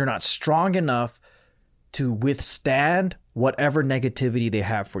because you're not strong enough to withstand whatever negativity they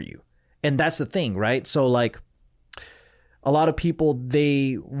have for you. And that's the thing, right? So like a lot of people,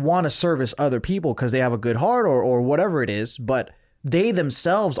 they want to service other people because they have a good heart or whatever it is, but they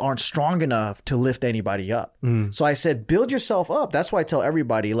themselves aren't strong enough to lift anybody up. So I said, build yourself up. That's why I tell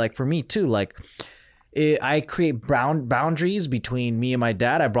everybody, like for me too, like I create boundaries between me and my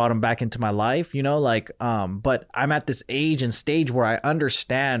dad. I brought him back into my life, but I'm at this age and stage where I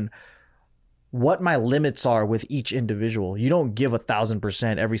understand what my limits are with each individual. You don't give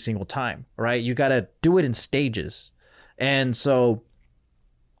 1,000% every single time, right? You got to do it in stages. And so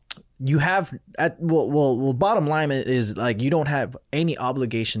you have bottom line is like, you don't have any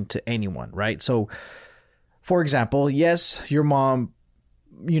obligation to anyone, right? So for example, yes, your mom,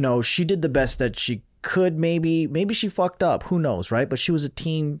 she did the best that she could. Maybe she fucked up, who knows, right? But she was a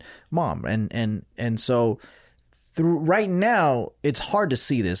teen mom. And so through right now, it's hard to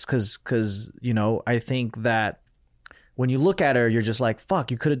see this because I think that when you look at her, you're just like,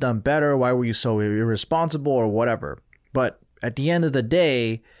 fuck, you could have done better. Why were you so irresponsible or whatever? But at the end of the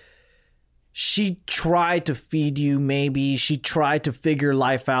day, she tried to feed you, maybe she tried to figure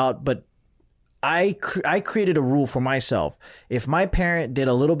life out, but I created a rule for myself. If my parent did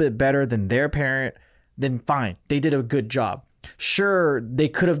a little bit better than their parent, then fine, they did a good job. Sure, they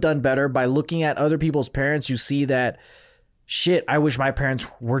could have done better. By looking at other people's parents, you see that, shit, I wish my parents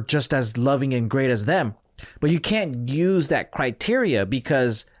were just as loving and great as them. But you can't use that criteria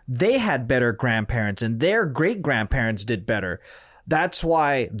because they had better grandparents and their great grandparents did better. That's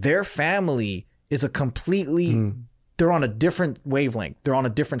why their family is a completely, they're on a different wavelength. They're on a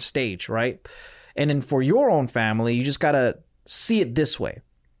different stage, right? And then for your own family, you just got to see it this way.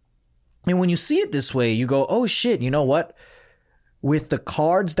 And when you see it this way, you go, oh shit, you know what? With the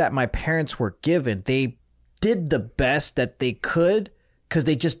cards that my parents were given, they did the best that they could because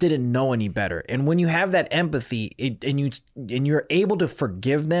they just didn't know any better. And when you have that empathy and you're able to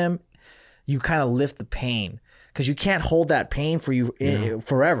forgive them, you kind of lift the pain. Because you can't hold that pain for you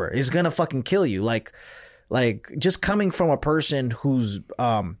forever. It's going to fucking kill you. Like just coming from a person who's,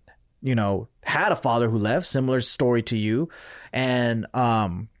 had a father who left, similar story to you. And,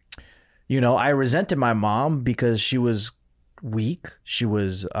 I resented my mom because she was weak. She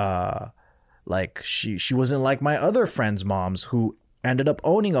was she wasn't like my other friends' moms who ended up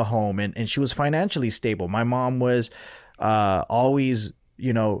owning a home and she was financially stable. My mom was always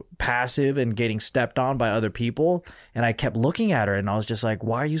passive and getting stepped on by other people. And I kept looking at her and I was just like,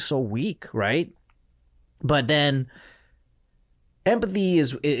 why are you so weak? Right. But then empathy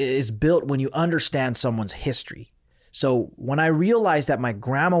is built when you understand someone's history. So when I realized that my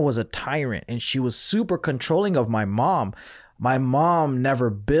grandma was a tyrant and she was super controlling of my mom never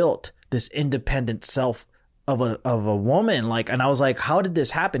built this independent self of a woman. And I was like, how did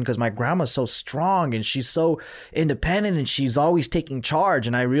this happen? Because my grandma's so strong and she's so independent and she's always taking charge.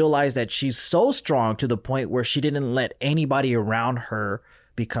 And I realized that she's so strong to the point where she didn't let anybody around her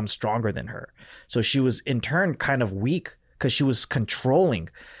become stronger than her. So she was in turn kind of weak because she was controlling.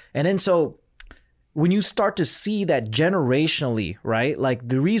 And then so when you start to see that generationally, right? Like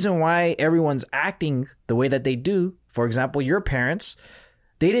the reason why everyone's acting the way that they do, for example, your parents,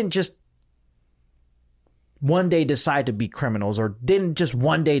 they didn't just one day decide to be criminals or didn't just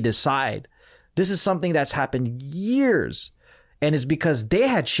one day decide. This is something that's happened years, and it's because they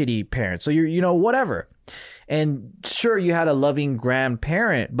had shitty parents. So whatever. And sure, you had a loving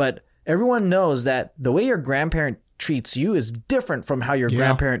grandparent, but everyone knows that the way your grandparent treats you is different from how your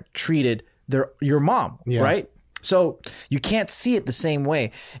grandparent treated your mom, right? So you can't see it the same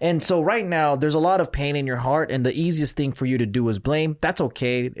way. And so right now there's a lot of pain in your heart, and the easiest thing for you to do is blame. That's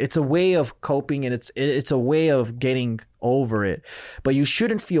okay. It's a way of coping, and it's a way of getting over it. But you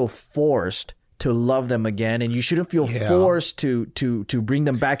shouldn't feel forced to love them again, and you shouldn't feel forced to bring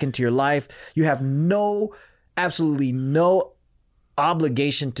them back into your life. You have absolutely no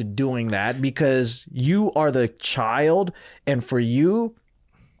obligation to doing that because you are the child, and for you,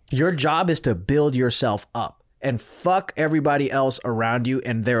 Your job is to build yourself up and fuck everybody else around you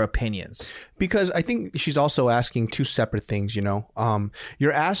and their opinions. Because I think she's also asking two separate things, you know.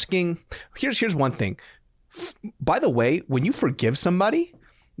 You're asking, here's one thing. By the way, when you forgive somebody,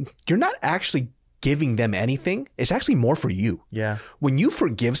 you're not actually giving them anything. It's actually more for you. Yeah. When you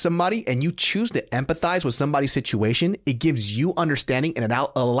forgive somebody and you choose to empathize with somebody's situation, it gives you understanding and it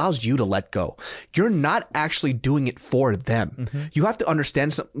allows you to let go. You're not actually doing it for them. Mm-hmm. You have to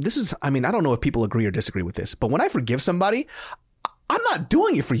understand I don't know if people agree or disagree with this, but when I forgive somebody, I'm not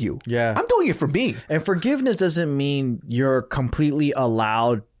doing it for you. Yeah. I'm doing it for me. And forgiveness doesn't mean you're completely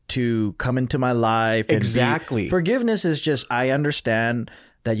allowed to come into my life. Exactly. Forgiveness is just, I understand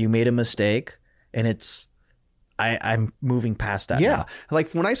that you made a mistake. And I'm moving past that. Yeah. Now.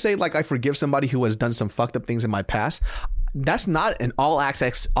 Like when I say like I forgive somebody who has done some fucked up things in my past, that's not an all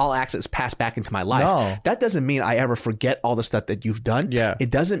access pass back into my life. No. That doesn't mean I ever forget all the stuff that you've done. Yeah. It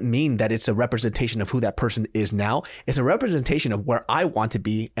doesn't mean that it's a representation of who that person is now. It's a representation of where I want to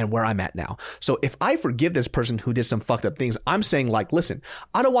be and where I'm at now. So if I forgive this person who did some fucked up things, I'm saying like, listen,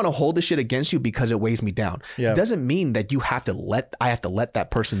 I don't want to hold this shit against you because it weighs me down. Yeah. It doesn't mean that I have to let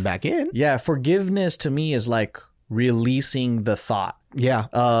that person back in. Yeah. Forgiveness to me is like releasing the thought. Yeah.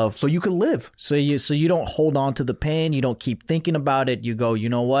 So you can live. So you don't hold on to the pain. You don't keep thinking about it. You go, you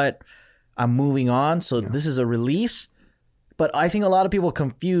know what? I'm moving on. So this is a release. But I think a lot of people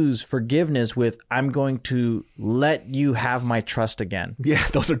confuse forgiveness with I'm going to let you have my trust again. Yeah,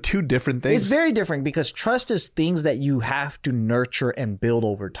 those are two different things. It's very different because trust is things that you have to nurture and build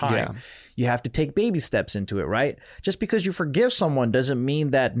over time. Yeah. You have to take baby steps into it, right? Just because you forgive someone doesn't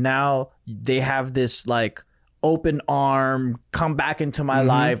mean that now they have this like open arm, come back into my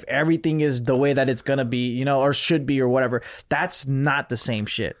life. Everything is the way that it's going to be, you know, or should be or whatever. That's not the same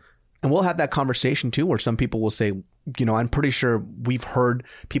shit. And we'll have that conversation too, where some people will say, you know, I'm pretty sure we've heard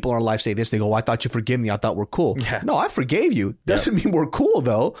people in our life say this. They go, I thought you forgave me. I thought we're cool. Yeah. No, I forgave you. Doesn't mean we're cool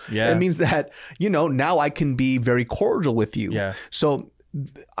though. Yeah. It means that, you know, now I can be very cordial with you. Yeah. So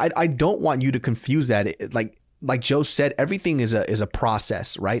I don't want you to confuse that. Like Joe said, everything is a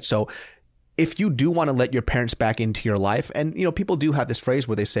process, right? So if you do want to let your parents back into your life, and, you know, people do have this phrase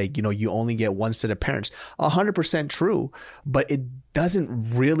where they say, you know, you only get one set of parents, 100% true, but it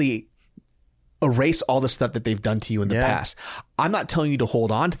doesn't really erase all the stuff that they've done to you in the past. I'm not telling you to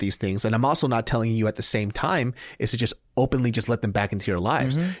hold on to these things. And I'm also not telling you at the same time is to just openly just let them back into your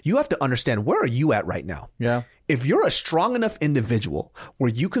lives. You have to understand, where are you at right now? Yeah. If you're a strong enough individual where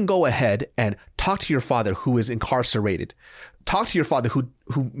you can go ahead and talk to your father who is incarcerated, talk to your father who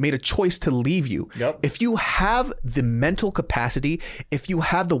made a choice to leave you. Yep. If you have the mental capacity, if you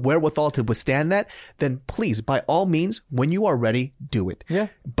have the wherewithal to withstand that, then please, by all means, when you are ready, do it. Yeah.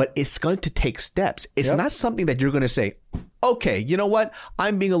 But it's going to take steps. It's not something that you're going to say, okay, you know what?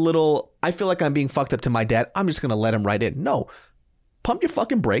 I feel like I'm being fucked up to my dad. I'm just going to let him right in. No, pump your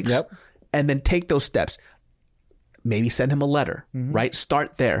fucking brakes and then take those steps. Maybe send him a letter, right?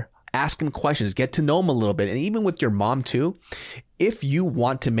 Start there. Ask him questions, get to know him a little bit. And even with your mom too, if you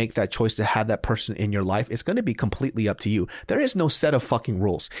want to make that choice to have that person in your life, it's going to be completely up to you. There is no set of fucking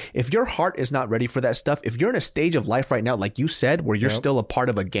rules. If your heart is not ready for that stuff, if you're in a stage of life right now, like you said, where you're still a part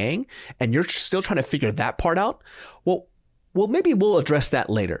of a gang and you're still trying to figure that part out, well, maybe we'll address that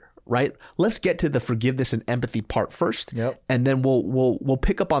later. Right? Let's get to the forgiveness and empathy part first. And then we'll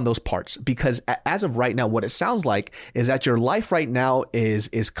pick up on those parts, because as of right now, what it sounds like is that your life right now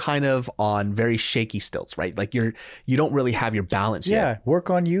is kind of on very shaky stilts, right? Like you don't really have your balance yet. Yeah. Work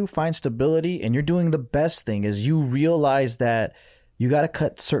on you, find stability, and you're doing the best thing is you realize that you got to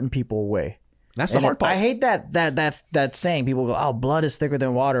cut certain people away. That's the hard part. I hate that saying. People go, "Oh, blood is thicker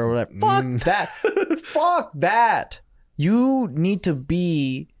than water," or whatever. Fuck that. Fuck that. You need to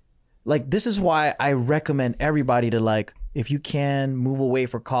be like, this is why I recommend everybody to, like, if you can, move away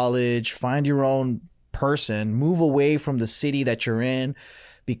for college, find your own person, move away from the city that you're in,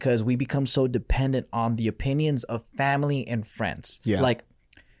 because we become so dependent on the opinions of family and friends. Yeah. Like,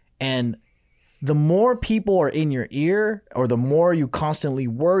 and the more people are in your ear, or the more you constantly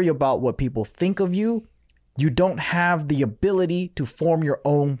worry about what people think of you, you don't have the ability to form your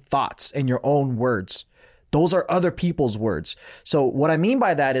own thoughts and your own words. Those are other people's words. So what I mean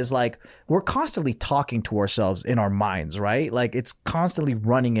by that is, like, we're constantly talking to ourselves in our minds, right? Like, it's constantly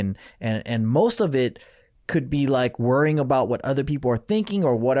running, and most of it could be like worrying about what other people are thinking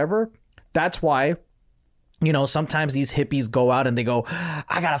or whatever. That's why, you know, sometimes these hippies go out and they go,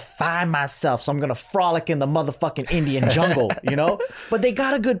 I gotta find myself, so I'm gonna frolic in the motherfucking Indian jungle, you know? But they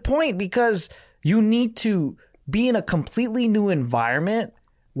got a good point, because you need to be in a completely new environment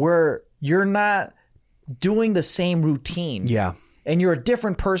where you're not doing the same routine. Yeah. and you're a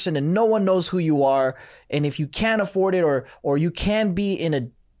different person and no one knows who you are, and if you can't afford it or you can be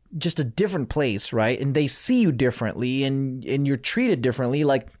in just a different place, right? And they see you differently and you're treated differently,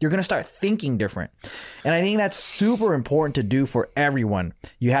 like you're going to start thinking different. And I think that's super important to do for everyone.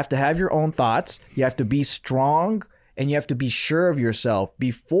 You have to have your own thoughts. You have to be strong and you have to be sure of yourself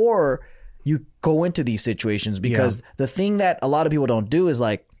before you go into these situations, because the thing that a lot of people don't do is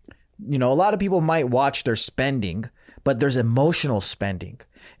like, a lot of people might watch their spending, but there's emotional spending,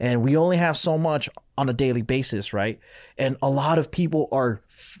 and we only have so much on a daily basis, right? And a lot of people are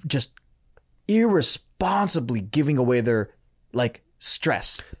just irresponsibly giving away their like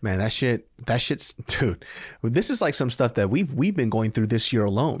stress. Man, that shit's, dude, this is like some stuff that we've been going through this year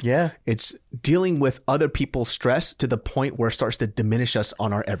alone. Yeah. It's dealing with other people's stress to the point where it starts to diminish us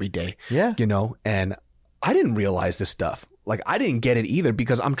on our everyday. Yeah. And I didn't realize this stuff. Like, I didn't get it either,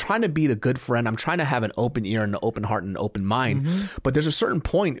 because I'm trying to be the good friend. I'm trying to have an open ear and an open heart and an open mind. Mm-hmm. But there's a certain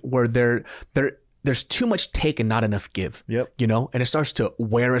point where there's too much take and not enough give. Yep. And it starts to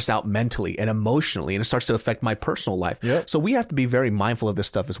wear us out mentally and emotionally, and it starts to affect my personal life. Yep. So we have to be very mindful of this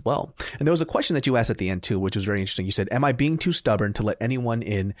stuff as well. And there was a question that you asked at the end too, which was very interesting. You said, am I being too stubborn to let anyone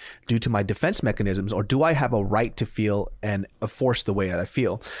in due to my defense mechanisms, or do I have a right to feel and force the way that I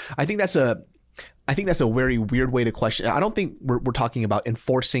feel? I think that's a very weird way to question. I don't think we're talking about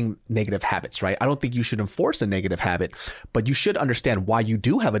enforcing negative habits, right? I don't think you should enforce a negative habit, but you should understand why you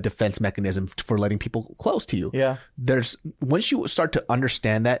do have a defense mechanism for letting people close to you. Yeah. Once you start to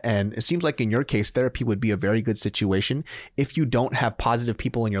understand that, and it seems like in your case, therapy would be a very good situation. If you don't have positive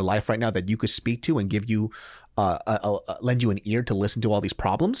people in your life right now that you could speak to and give you lend you an ear to listen to all these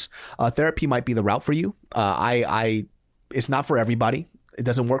problems, therapy might be the route for you. It's not for everybody. It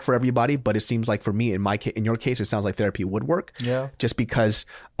doesn't work for everybody, but it seems like for me, in your case, it sounds like therapy would work. Yeah. Just because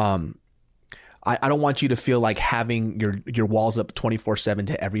I don't want you to feel like having your walls up 24/7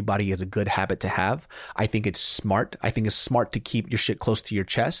 to everybody is a good habit to have. I think it's smart. I think it's smart to keep your shit close to your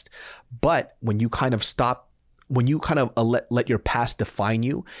chest. But when you kind of let your past define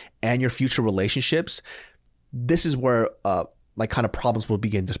you and your future relationships, this is where like kind of problems will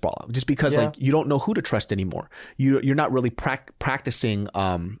begin to sprawl out, just because like you don't know who to trust anymore. You're not really practicing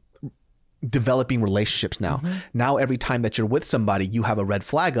developing relationships now. Mm-hmm. Now every time that you're with somebody, you have a red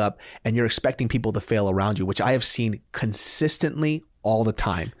flag up and you're expecting people to fail around you, which I have seen consistently all the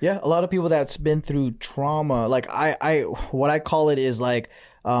time. Yeah, a lot of people that's been through trauma, like I what I call it is like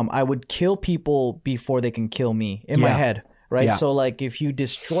I would kill people before they can kill me in my head, right? Yeah. So like if you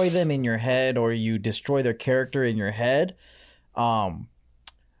destroy them in your head, or you destroy their character in your head,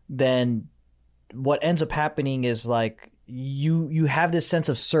 then what ends up happening is like you have this sense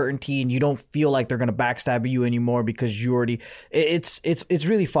of certainty, and you don't feel like they're gonna backstab you anymore, because you already it's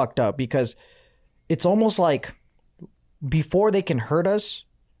really fucked up, because it's almost like before they can hurt us,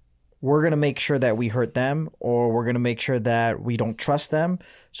 we're gonna make sure that we hurt them, or we're gonna make sure that we don't trust them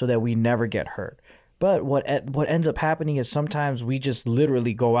so that we never get hurt. But what ends up happening is sometimes we just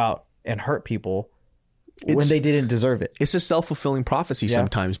literally go out and hurt people when they didn't deserve it. It's a self-fulfilling prophecy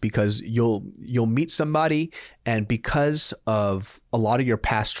sometimes, because you'll meet somebody, and because of a lot of your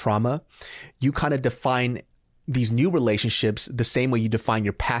past trauma, you kind of define these new relationships the same way you define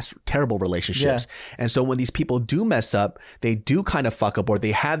your past terrible relationships. Yeah. And so when these people do mess up, they do kind of fuck up, or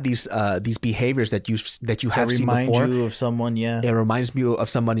they have these behaviors that you have seen before. Remind you of someone, It reminds me of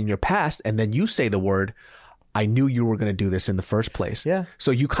someone in your past, and then you say the word, I knew you were going to do this in the first place. Yeah.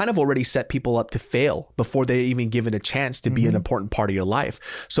 So you kind of already set people up to fail before they even give it a chance to be an important part of your life.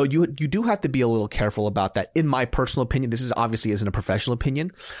 So you do have to be a little careful about that. In my personal opinion, this is obviously isn't a professional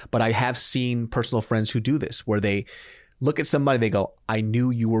opinion, but I have seen personal friends who do this, where they look at somebody, they go, I knew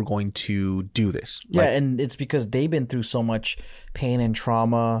you were going to do this. Yeah. And it's because they've been through so much pain and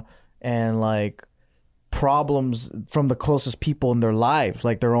trauma and like problems from the closest people in their lives,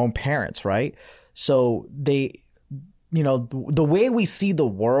 like their own parents, right? So they, the way we see the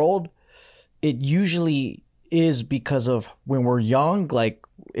world, it usually is because of when we're young, like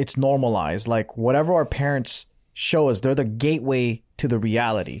it's normalized, like whatever our parents show us, they're the gateway to the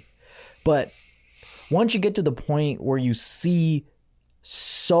reality. But once you get to the point where you see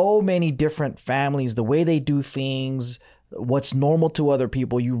so many different families, the way they do things, what's normal to other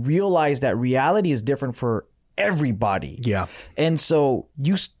people, you realize that reality is different for everybody. Yeah. And so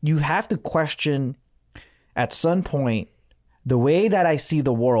you have to question at some point, the way that I see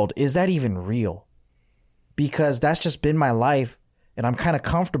the world, is that even real? Because that's just been my life and I'm kind of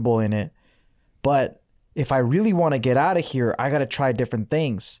comfortable in it. But if I really want to get out of here, I got to try different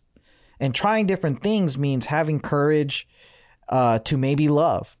things. And trying different things means having courage to maybe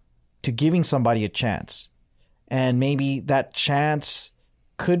love, to giving somebody a chance. and maybe that chance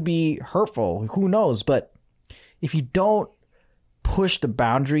could be hurtful. Who knows? But if you don't push the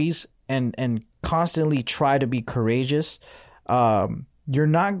boundaries and constantly try to be courageous, you're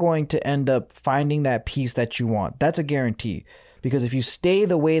not going to end up finding that peace that you want. That's a guarantee. Because if you stay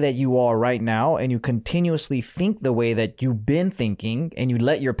the way that you are right now and you continuously think the way that you've been thinking and you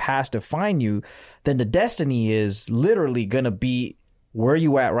let your past define you, then the destiny is literally going to be where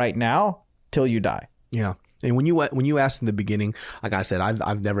you at right now till you die. Yeah. And when you asked in the beginning, like I said,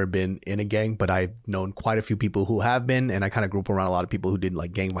 I've never been in a gang, but I've known quite a few people who have been, and I kind of grew up around a lot of people who did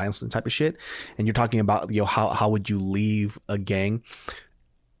like gang violence and type of shit. And you're talking about, how would you leave a gang?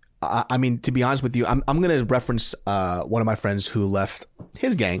 I mean, to be honest with you, I'm going to reference one of my friends who left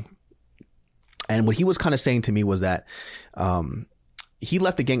his gang. And what he was kind of saying to me was that he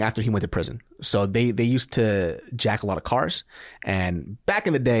left the gang after he went to prison. So they used to jack a lot of cars. And back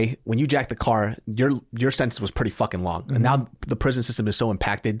in the day, when you jacked the car, your sentence was pretty fucking long. Mm-hmm. And now the prison system is so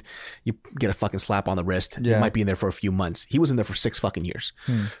impacted, you get a fucking slap on the wrist. Yeah. You might be in there for a few months. He was in there for 6 fucking years.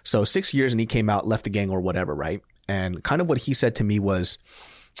 So 6 years, and he came out, left the gang or whatever, right? And kind of what he said to me was,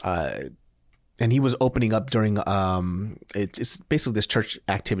 and he was opening up during it's basically this church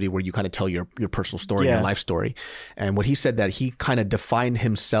activity where you kind of tell your personal story, your life story. And what he said, that he kind of defined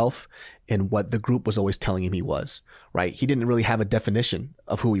himself in what the group was always telling him he was, right? He didn't really have a definition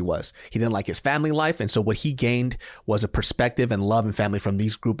of who he was. He didn't like his family life. And so what he gained was a perspective and love and family from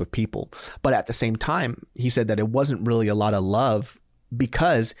these group of people. But at the same time, he said that it wasn't really a lot of love,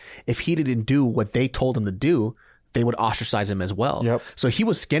 because if he didn't do what they told him to do, they would ostracize him as well. Yep. So he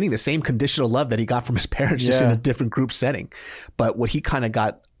was getting the same conditional love that he got from his parents, just in a different group setting. But what he kind of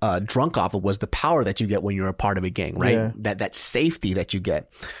got drunk off of was the power that you get when you're a part of a gang, right? Yeah. That safety that you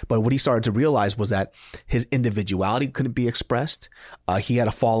get. But what he started to realize was that his individuality couldn't be expressed. He had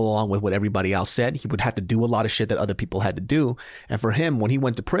to follow along with what everybody else said. He would have to do a lot of shit that other people had to do. And for him, when he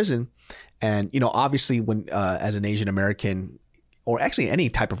went to prison, and obviously when as an Asian American, or actually any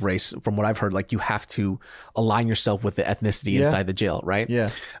type of race, from what I've heard, like you have to align yourself with the ethnicity inside the jail, right? Yeah.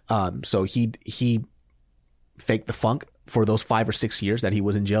 So he faked the funk for those 5 or 6 years that he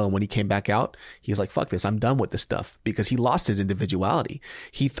was in jail. And when he came back out, he's like, fuck this, I'm done with this stuff, because he lost his individuality.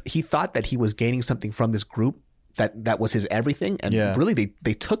 He thought that he was gaining something from this group that was his everything. And really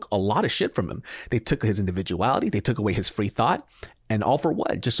they took a lot of shit from him. They took his individuality. They took away his free thought. And all for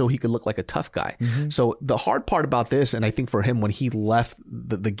what? Just so he could look like a tough guy. Mm-hmm. So the hard part about this, and I think for him, when he left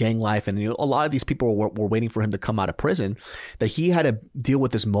the gang life, and a lot of these people were waiting for him to come out of prison, that he had to deal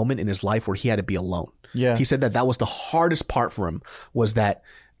with this moment in his life where he had to be alone. Yeah. He said that was the hardest part for him, was that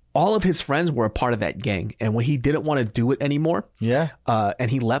all of his friends were a part of that gang. And when he didn't want to do it anymore, and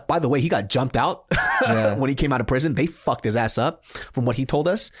he left, by the way, he got jumped out when he came out of prison. They fucked his ass up, from what he told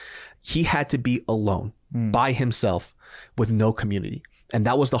us. He had to be alone by himself, with no community. And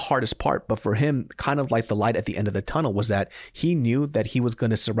that was the hardest part. But for him, kind of like the light at the end of the tunnel was that he knew that he was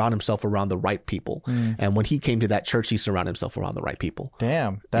going to surround himself around the right people. And when he came to that church, he surrounded himself around the right people.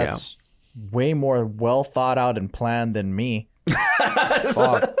 Damn, that's way more well thought out and planned than me.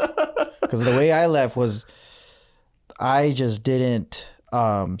 Because the way I left was, I just didn't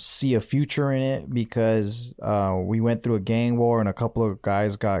see a future in it, because we went through a gang war and a couple of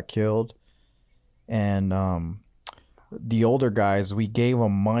guys got killed. And the older guys, we gave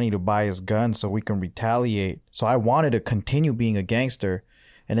him money to buy his gun so we can retaliate. So I wanted to continue being a gangster,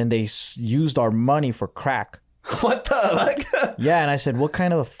 and then they used our money for crack. What the fuck? Yeah, and I said, what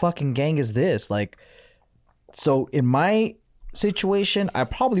kind of a fucking gang is this? Like, so in my situation, I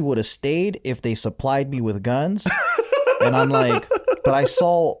probably would have stayed if they supplied me with guns. And I'm like, but I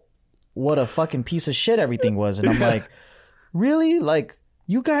saw what a fucking piece of shit everything was. And I'm like, really? Like,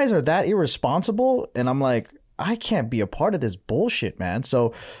 you guys are that irresponsible? And I'm like, I can't be a part of this bullshit, man.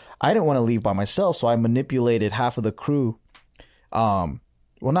 So I didn't want to leave by myself. So I manipulated half of the crew.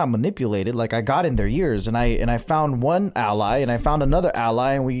 Well, not manipulated. Like, I got in their ears, and I found one ally, and I found another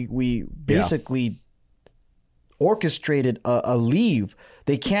ally, and we basically orchestrated a leave.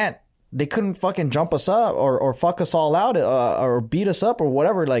 They couldn't fucking jump us up or fuck us all out or beat us up or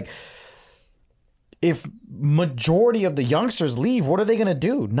whatever. Like, if majority of the youngsters leave, what are they going to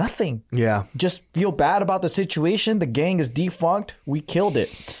do? Nothing. Yeah. Just feel bad about the situation. The gang is defunct. We killed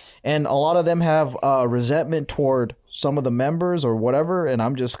it. And a lot of them have resentment toward some of the members or whatever. And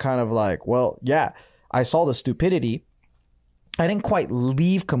I'm just kind of like, well, yeah, I saw the stupidity. I didn't quite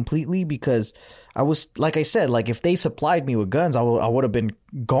leave completely, because I was, like I said, like, if they supplied me with guns, I would have been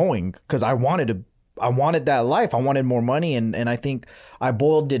going, because I wanted that life. I wanted more money. And I think I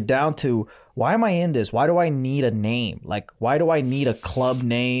boiled it down to, why am I in this? Why do I need a name? Like, why do I need a club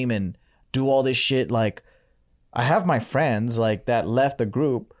name and do all this shit? Like, I have my friends like that left the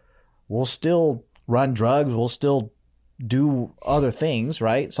group. We'll still run drugs. We'll still do other things,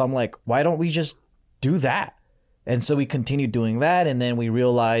 right? So I'm like, why don't we just do that? And so we continued doing that. And then we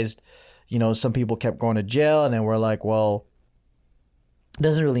realized, you know, some people kept going to jail. And then we're like, well, it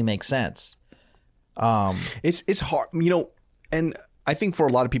doesn't really make sense. It's hard, you know, and I think for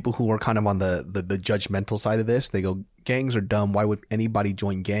a lot of people who are kind of on the judgmental side of this, they go, gangs are dumb. Why would anybody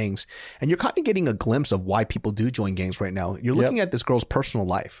join gangs? And you're kind of getting a glimpse of why people do join gangs right now. You're looking at this girl's personal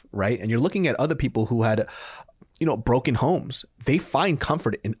life, right? And you're looking at other people who had, you know, broken homes. They find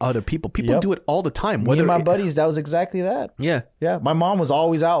comfort in other people. People do it all the time. Me and my buddies, that was exactly that. Yeah. Yeah. My mom was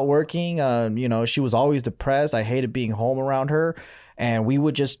always out working. You know, she was always depressed. I hated being home around her. And we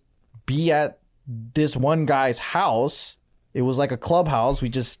would just be at this one guy's house. It was like a clubhouse. We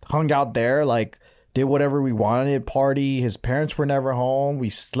just hung out there, like did whatever we wanted, party. His parents were never home. We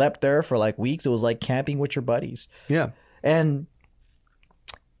slept there for like weeks. It was like camping with your buddies. Yeah. And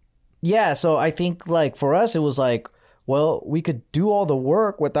yeah, so I think like for us, it was like, well, we could do all the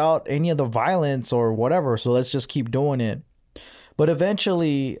work without any of the violence or whatever. So let's just keep doing it. But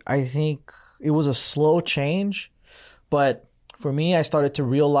eventually, I think it was a slow change. But for me, I started to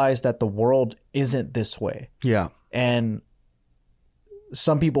realize that the world isn't this way. Yeah. And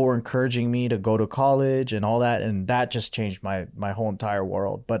some people were encouraging me to go to college and all that. And that just changed my whole entire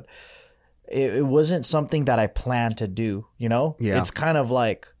world. But it wasn't something that I planned to do, you know? Yeah. It's kind of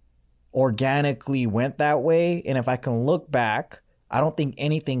like organically went that way. And if I can look back, I don't think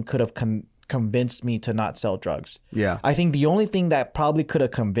anything could have convinced me to not sell drugs. Yeah. I think the only thing that probably could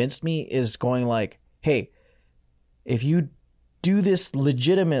have convinced me is going like, hey, if you do this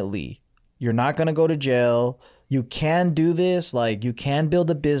legitimately, you're not going to go to jail. You can do this. Like, you can build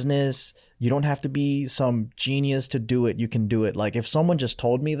a business. You don't have to be some genius to do it. You can do it. Like, if someone just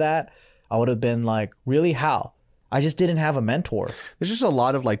told me that, I would have been like, really? How? I just didn't have a mentor. There's just a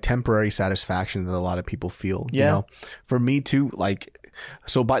lot of like temporary satisfaction that a lot of people feel. Yeah. You know? For me too, like,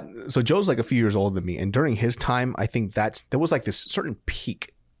 so Joe's like a few years older than me. And during his time, I think there was like this certain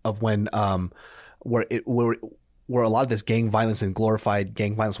peak of when, where a lot of this gang violence and glorified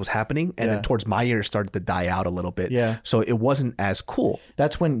gang violence was happening. And then towards my years started to die out a little bit. Yeah. So it wasn't as cool.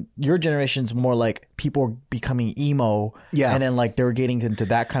 That's when your generation's more like people are becoming emo. Yeah. And then like they were getting into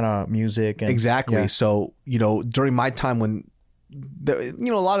that kind of music. And, exactly. Yeah. So, you know, during my time when, you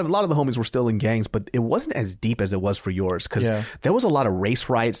know, a lot of the homies were still in gangs, but it wasn't as deep as it was for yours because there was a lot of race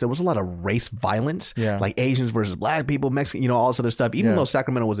riots. There was a lot of race violence, like Asians versus black people, Mexican, you know, all this other stuff. Even though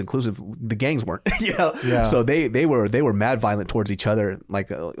Sacramento was inclusive, the gangs weren't, you know. So they were mad violent towards each other. Like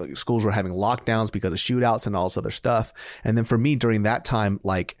schools were having lockdowns because of shootouts and all this other stuff. And then for me during that time,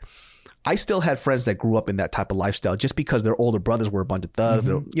 like, I still had friends that grew up in that type of lifestyle just because their older brothers were a bunch of thugs,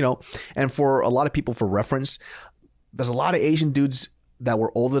 you know. And for a lot of people, for reference, there's a lot of Asian dudes that were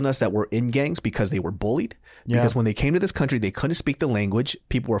older than us that were in gangs because they were bullied. Because when they came to this country, they couldn't speak the language.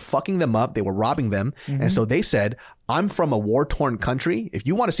 People were fucking them up. They were robbing them. And so they said, I'm from a war-torn country. If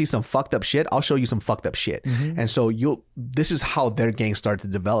you want to see some fucked up shit, I'll show you some fucked up shit. And so this is how their gang started to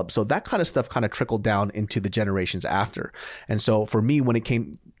develop. So that kind of stuff kind of trickled down into the generations after. And so for me, when it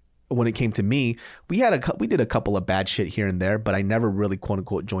came to me, we did a couple of bad shit here and there, but I never really quote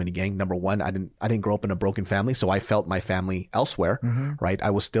unquote joined a gang. Number one, I didn't grow up in a broken family, so I felt my family elsewhere, right?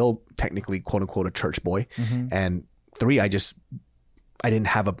 I was still technically quote unquote a church boy. And three, I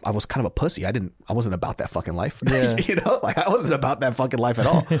was kind of a pussy. I wasn't about that fucking life. You know, like I wasn't about that fucking life at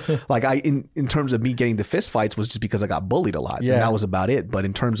all. Like in terms of me getting the fist fights was just because I got bullied a lot. And that was about it. But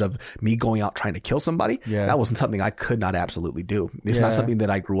in terms of me going out trying to kill somebody, that wasn't something I could not absolutely do. It's not something that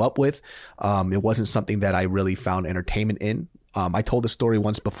I grew up with. It wasn't something that I really found entertainment in. I told a story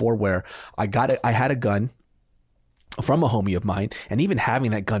once before where I had a gun from a homie of mine, and even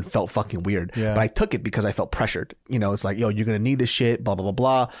having that gun felt fucking weird. But I took it because I felt pressured. You know, it's like, yo, you're gonna need this shit, blah blah blah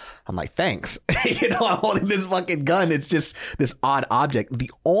blah. I'm like, thanks. You know, I'm holding this fucking gun. It's just this odd object. The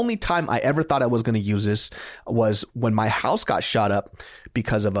only time I ever thought I was gonna use this was when my house got shot up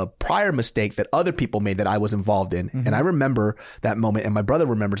because of a prior mistake that other people made that I was involved in. And I remember that moment, and my brother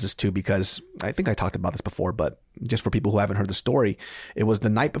remembers this too, because I think I talked about this before, but just for people who haven't heard the story, it was the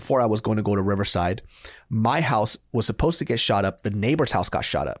night before I was going to go to Riverside. My house was supposed to get shot up. The neighbor's house got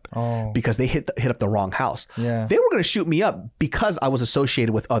shot up because they hit up the wrong house. They were going to shoot me up because I was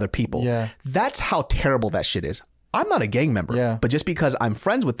associated with other people. That's how terrible that shit is. I'm not a gang member, but just because I'm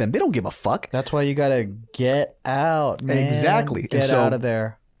friends with them, they don't give a fuck. That's why you gotta get out, man. Exactly. Get out of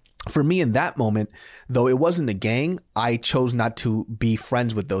there. for me in that moment, though it wasn't a gang, I chose not to be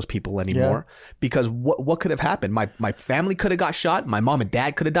friends with those people anymore because what could have happened? My family could have got shot. My mom and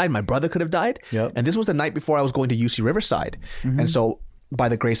dad could have died. My brother could have died. Yep. And this was the night before I was going to UC Riverside. And so by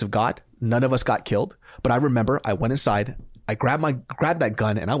the grace of God, none of us got killed. But I remember I went inside, I grabbed that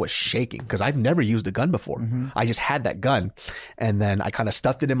gun and I was shaking because I've never used a gun before. I just had that gun. And then I kind of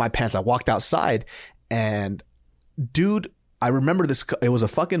stuffed it in my pants. I walked outside and dude, I remember this. It was a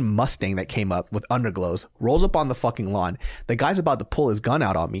fucking Mustang that came up with underglows, rolls up on the fucking lawn. The guy's about to pull his gun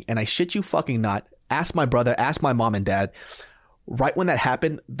out on me. And I shit you fucking not, ask my brother, ask my mom and dad. Right when that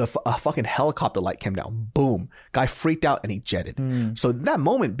happened, a fucking helicopter light came down. Boom. Guy freaked out and he jetted. So that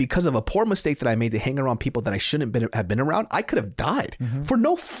moment, because of a poor mistake that I made to hang around people that I shouldn't have been around, I could have died for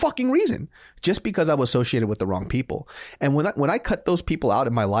no fucking reason, just because I was associated with the wrong people. And when I cut those people out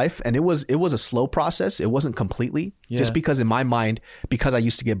in my life, and it was a slow process, it wasn't completely, just because in my mind, because I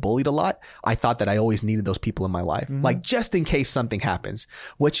used to get bullied a lot, I thought that I always needed those people in my life, like just in case something happens,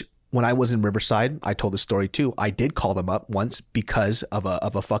 which. When I was in Riverside, I told the story too. I did call them up once because of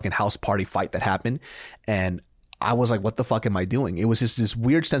a fucking house party fight that happened. And I was like, what the fuck am I doing? It was just this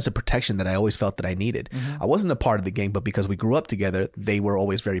weird sense of protection that I always felt that I needed. I wasn't a part of the gang, but because we grew up together, they were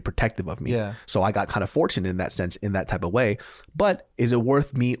always very protective of me. Yeah. So I got kind of fortunate in that sense, in that type of way. But is it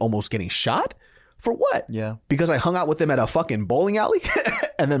worth me almost getting shot? For what? Yeah. Because I hung out with them at a fucking bowling alley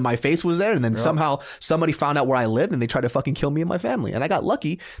and then my face was there and then somehow somebody found out where I lived and they tried to fucking kill me and my family. And I got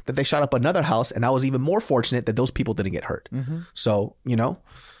lucky that they shot up another house and I was even more fortunate that those people didn't get hurt. So, you know.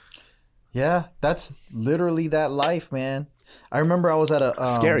 Yeah, that's literally that life, man. I remember I was at a...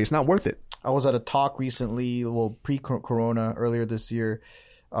 scary. It's not worth it. I was at a talk recently, well, pre-corona, earlier this year.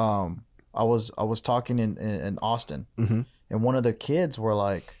 I was talking in Austin and one of the kids were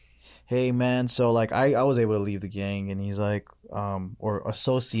like, hey man, so like I was able to leave the gang, and he's like, or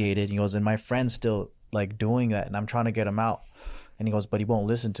associated. He goes, and my friend's still like doing that, and I'm trying to get him out. And he goes, but he won't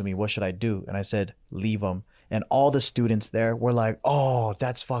listen to me. What should I do? And I said, leave him. And all the students there were like, oh,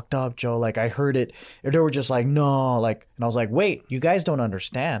 that's fucked up, Joe. Like I heard it. They were just like, no, like, and I was like, wait, you guys don't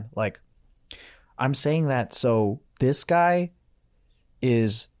understand. Like, I'm saying that so this guy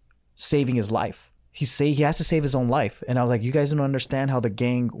is saving his life. He has to save his own life. And I was like, you guys don't understand how the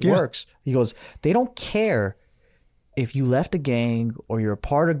gang works. He goes, they don't care if you left a gang or you're a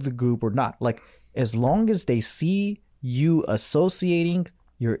part of the group or not. Like, as long as they see you associating,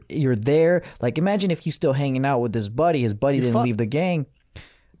 you're there. Like, imagine if he's still hanging out with his buddy didn't leave the gang.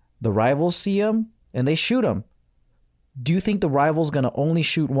 The rivals see him and they shoot him. Do you think the rival's going to only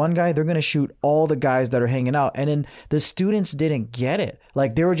shoot one guy? They're going to shoot all the guys that are hanging out. And then the students didn't get it.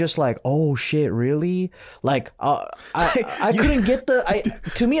 Like, they were just like, oh shit, really? Like, I couldn't get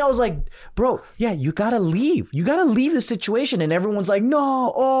to me, I was like, bro, yeah, you got to leave. You got to leave the situation. And everyone's like,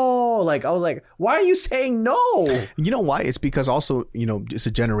 no, like, I was like, why are you saying no? You know why? It's because also, you know, it's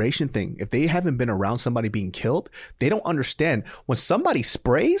a generation thing. If they haven't been around somebody being killed, they don't understand. When somebody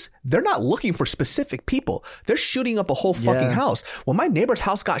sprays, they're not looking for specific people. They're shooting up a whole fucking house. When my neighbor's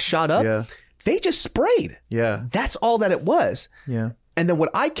house got shot up, they just sprayed. Yeah. That's all that it was. Yeah. And then when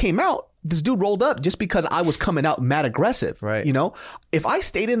I came out, this dude rolled up just because I was coming out mad aggressive. Right. You know, if I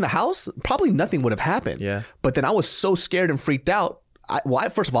stayed in the house, probably nothing would have happened. Yeah. But then I was so scared and freaked out.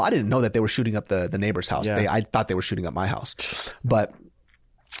 First of all, I didn't know that they were shooting up the neighbor's house. Yeah. I thought they were shooting up my house. But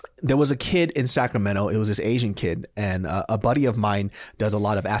there was a kid in Sacramento. It was this Asian kid, and a buddy of mine does a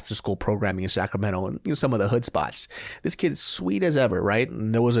lot of after-school programming in Sacramento and, you know, some of the hood spots. This kid's sweet as ever, right?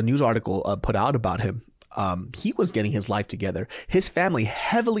 And there was a news article put out about him. He was getting his life together. His family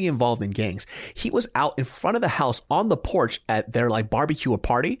heavily involved in gangs. He was out in front of the house on the porch at their like barbecue or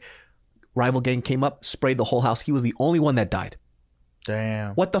party. Rival gang came up, sprayed the whole house. He was the only one that died.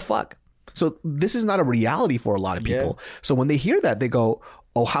 Damn. What the fuck? So this is not a reality for a lot of people. Yeah. So when they hear that, they go,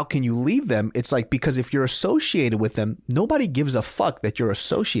 oh, how can you leave them? It's like, because if you're associated with them, nobody gives a fuck that you're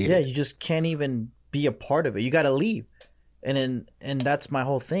associated. Yeah, you just can't even be a part of it. You got to leave. And that's my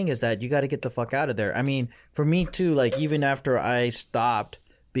whole thing, is that you got to get the fuck out of there. I mean, for me too, like, even after I stopped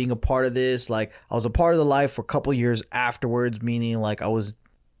being a part of this, like, I was a part of the life for a couple years afterwards, meaning like I was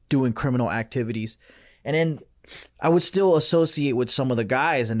doing criminal activities. And then I would still associate with some of the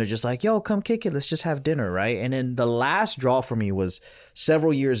guys, and they're just like, yo, come kick it. Let's just have dinner, right? And then the last draw for me was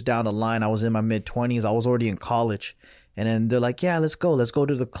several years down the line. I was in my mid-20s. I was already in college. And then they're like, yeah, let's go. Let's go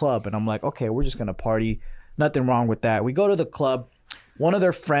to the club. And I'm like, okay, we're just going to party. Nothing wrong with that. We go to the club. One of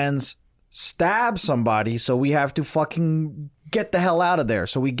their friends stabs somebody, so we have to fucking get the hell out of there.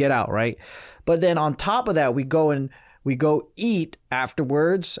 So we get out, right? But then on top of that, we go eat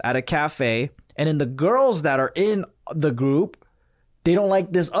afterwards at a cafe. And then the girls that are in the group they don't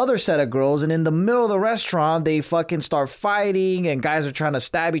like this other set of girls, and in the middle of the restaurant they fucking start fighting and guys are trying to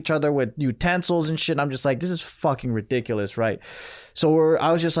stab each other with utensils and shit. And I'm just like, this is fucking ridiculous, right? So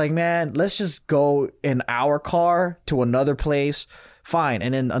I was just like, man, let's just go in our car to another place. Fine.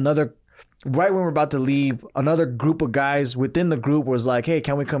 And then right when we're about to leave, another group of guys within the group was like, hey,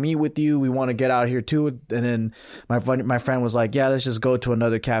 can we come eat with you? We want to get out here too. And then my friend was like, yeah, let's just go to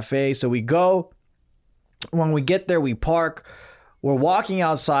another cafe. So we go. When we get there, we park. We're walking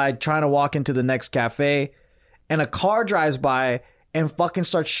outside, trying to walk into the next cafe, and a car drives by and fucking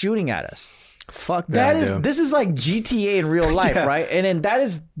starts shooting at us. Fuck that, dude. This is like GTA in real life, right? And then that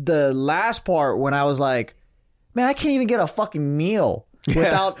is the last part when I was like, man, I can't even get a fucking meal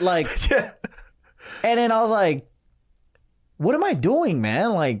without like... And then I was like, what am I doing,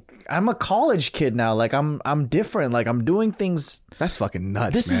 man? Like, I'm a college kid now. Like, I'm different. Like, I'm doing things. That's fucking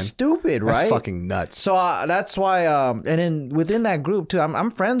nuts, this man. This is stupid, right? That's fucking nuts. So that's why, and then within that group too,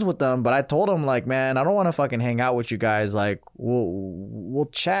 I'm friends with them, but I told them like, man, I don't want to fucking hang out with you guys. Like, we'll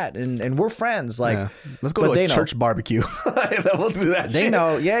chat and we're friends. Like, let's go to a church barbecue. We'll do that. They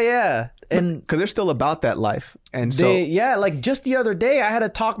know, yeah. And because they're still about that life, and so like just the other day, I had to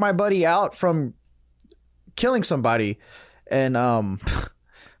talk my buddy out from killing somebody, and man,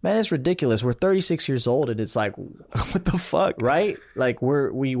 it's ridiculous. We're 36 years old, and it's like, what the fuck, right? Like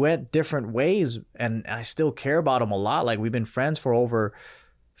we went different ways, and I still care about him a lot. Like we've been friends for over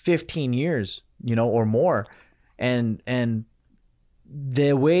 15 years, or more, and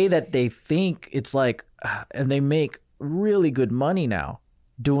the way that they think, it's like, and they make really good money now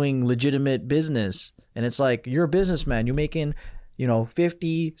doing legitimate business, and it's like, you're a businessman, you're making,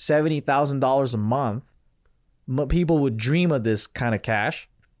 $50,000-$70,000 a month. People would dream of this kind of cash.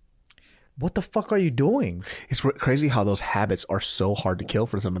 What the fuck are you doing? It's crazy how those habits are so hard to kill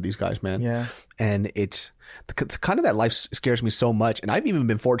for some of these guys, man. Yeah. And it's kind of that life scares me so much. And I've even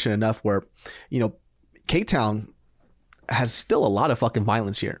been fortunate enough where, K-Town has still a lot of fucking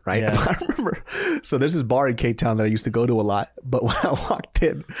violence here, right? Yeah. I remember, so there's this bar in K-Town that I used to go to a lot. But when I walked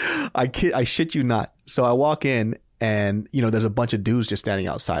in, I shit you not. So I walk in and, there's a bunch of dudes just standing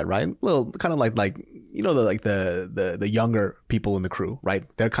outside, right? Little kind of like the younger people in the crew, right?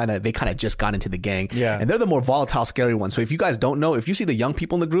 They kind of just got into the gang, yeah. And they're the more volatile, scary ones. So if you guys don't know, if you see the young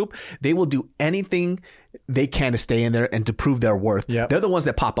people in the group, they will do anything they can to stay in there and to prove their worth. Yep. They're the ones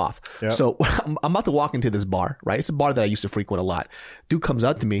that pop off. Yep. So I'm about to walk into this bar, right? It's a bar that I used to frequent a lot. Dude comes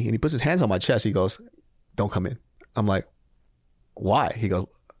up to me and he puts his hands on my chest. He goes, "Don't come in." I'm like, "Why?" He goes,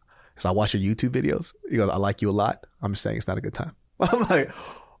 "So I watch your YouTube videos." He goes, "I like you a lot. I'm just saying it's not a good time." I'm like,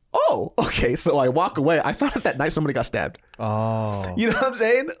 "Oh, okay." So I walk away. I found out that night somebody got stabbed. Oh. You know what I'm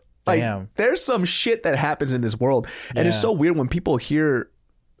saying? Like, damn. There's some shit that happens in this world. And it's so weird when people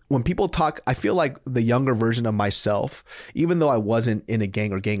talk. I feel like the younger version of myself, even though I wasn't in a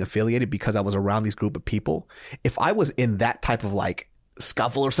gang or gang affiliated, because I was around these group of people, if I was in that type of like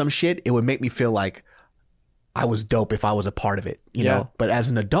scuffle or some shit, it would make me feel like I was dope if I was a part of it, you know? But as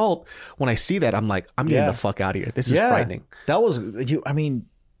an adult, when I see that, I'm like, I'm getting the fuck out of here. This is frightening. That was you. I mean,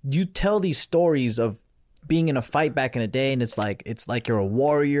 you tell these stories of being in a fight back in the day, and it's like you're a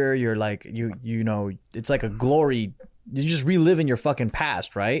warrior. You're like, it's like a glory. You're just reliving your fucking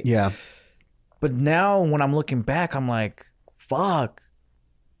past, right? Yeah. But now when I'm looking back, I'm like, fuck,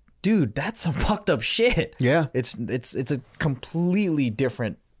 dude, that's some fucked up shit. Yeah. It's a completely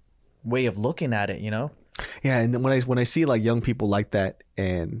different way of looking at it, Yeah, and when I see like young people like that,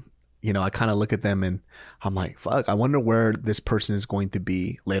 and I kind of look at them and I'm like, fuck, I wonder where this person is going to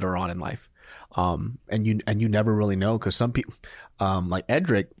be later on in life. And you never really know, because some people, like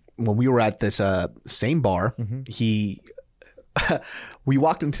Edric, when we were at this same bar, we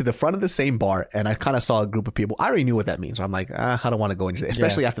walked into the front of the same bar, and I kind of saw a group of people. I already knew what that means. So I'm like, I don't want to go into it,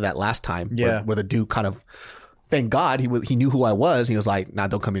 especially after that last time, where the dude kind of. Thank God he knew who I was. He was like, "Nah,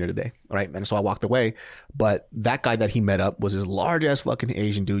 don't come here today." Right. And so I walked away. But that guy that he met up was this large ass fucking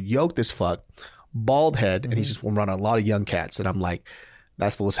Asian dude, yoked as fuck, bald head, and he's just running a lot of young cats. And I'm like,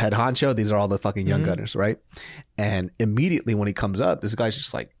 that's fool's head honcho. These are all the fucking young gunners, right? And immediately when he comes up, this guy's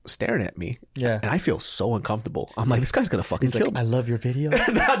just like staring at me. Yeah. And I feel so uncomfortable. I'm like, this guy's gonna fucking kill me. I love your video.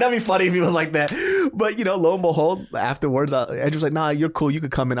 That'd be funny if he was like that. But lo and behold, afterwards, Andrew's like, "Nah, you're cool. You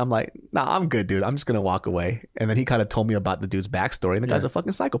could come in." I'm like, "Nah, I'm good, dude. I'm just gonna walk away." And then he kind of told me about the dude's backstory, and the guy's a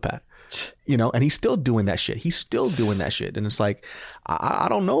fucking psychopath, and he's still doing that shit. He's still doing that shit, and it's like, I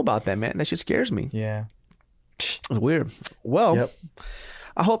don't know about that, man. That shit scares me. Yeah. It's weird. Well,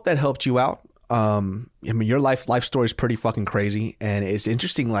 I hope that helped you out. I mean, your life story is pretty fucking crazy, and it's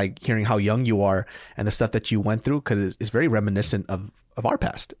interesting, like hearing how young you are and the stuff that you went through, because it's very reminiscent of our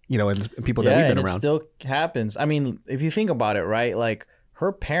past, you know, and people that we've been and around. it still happens. I mean, if you think about it, right? Like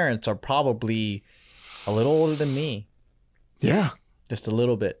her parents are probably a little older than me, Yeah, just a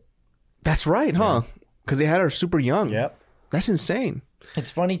little bit. that's right, huh? Because they had her super young. Yep. That's insane.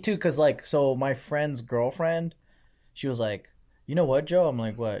 It's funny too, because like, so my friend's girlfriend, she was like, you know what, Joe? I'm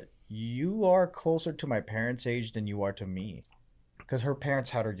like, what? You are closer to my parents' age than you are to me. Because her parents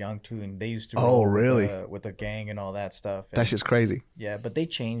had her young too, and they used to roll really? with the gang and all that stuff. And, That's just crazy. yeah, but they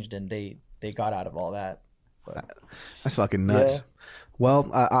changed and they got out of all that. But, That's fucking nuts. Yeah. Well,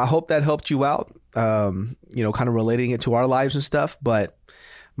 I hope that helped you out. You know, kind of relating it to our lives and stuff. But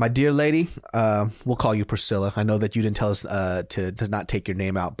my dear lady, we'll call you Priscilla. I know that you didn't tell us to not take your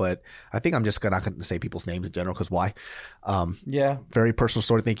name out, but I think I'm just not going to say people's names in general because why? yeah. Very personal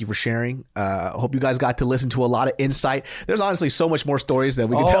story. Thank you for sharing. Hope you guys got to listen to a lot of insight. There's honestly so much more stories that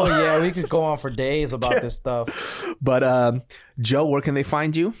we can tell. Oh, yeah, we could go on for days about this stuff. But Joe, where can they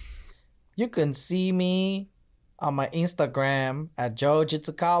find you? You can see me on my Instagram at Joe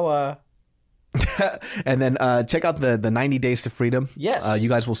Jitsukawa. And then check out the 90 Days to Freedom. Yes. You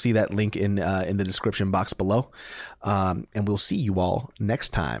guys will see that link in the description box below. And we'll see you all next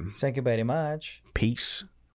time. Thank you very much. Peace.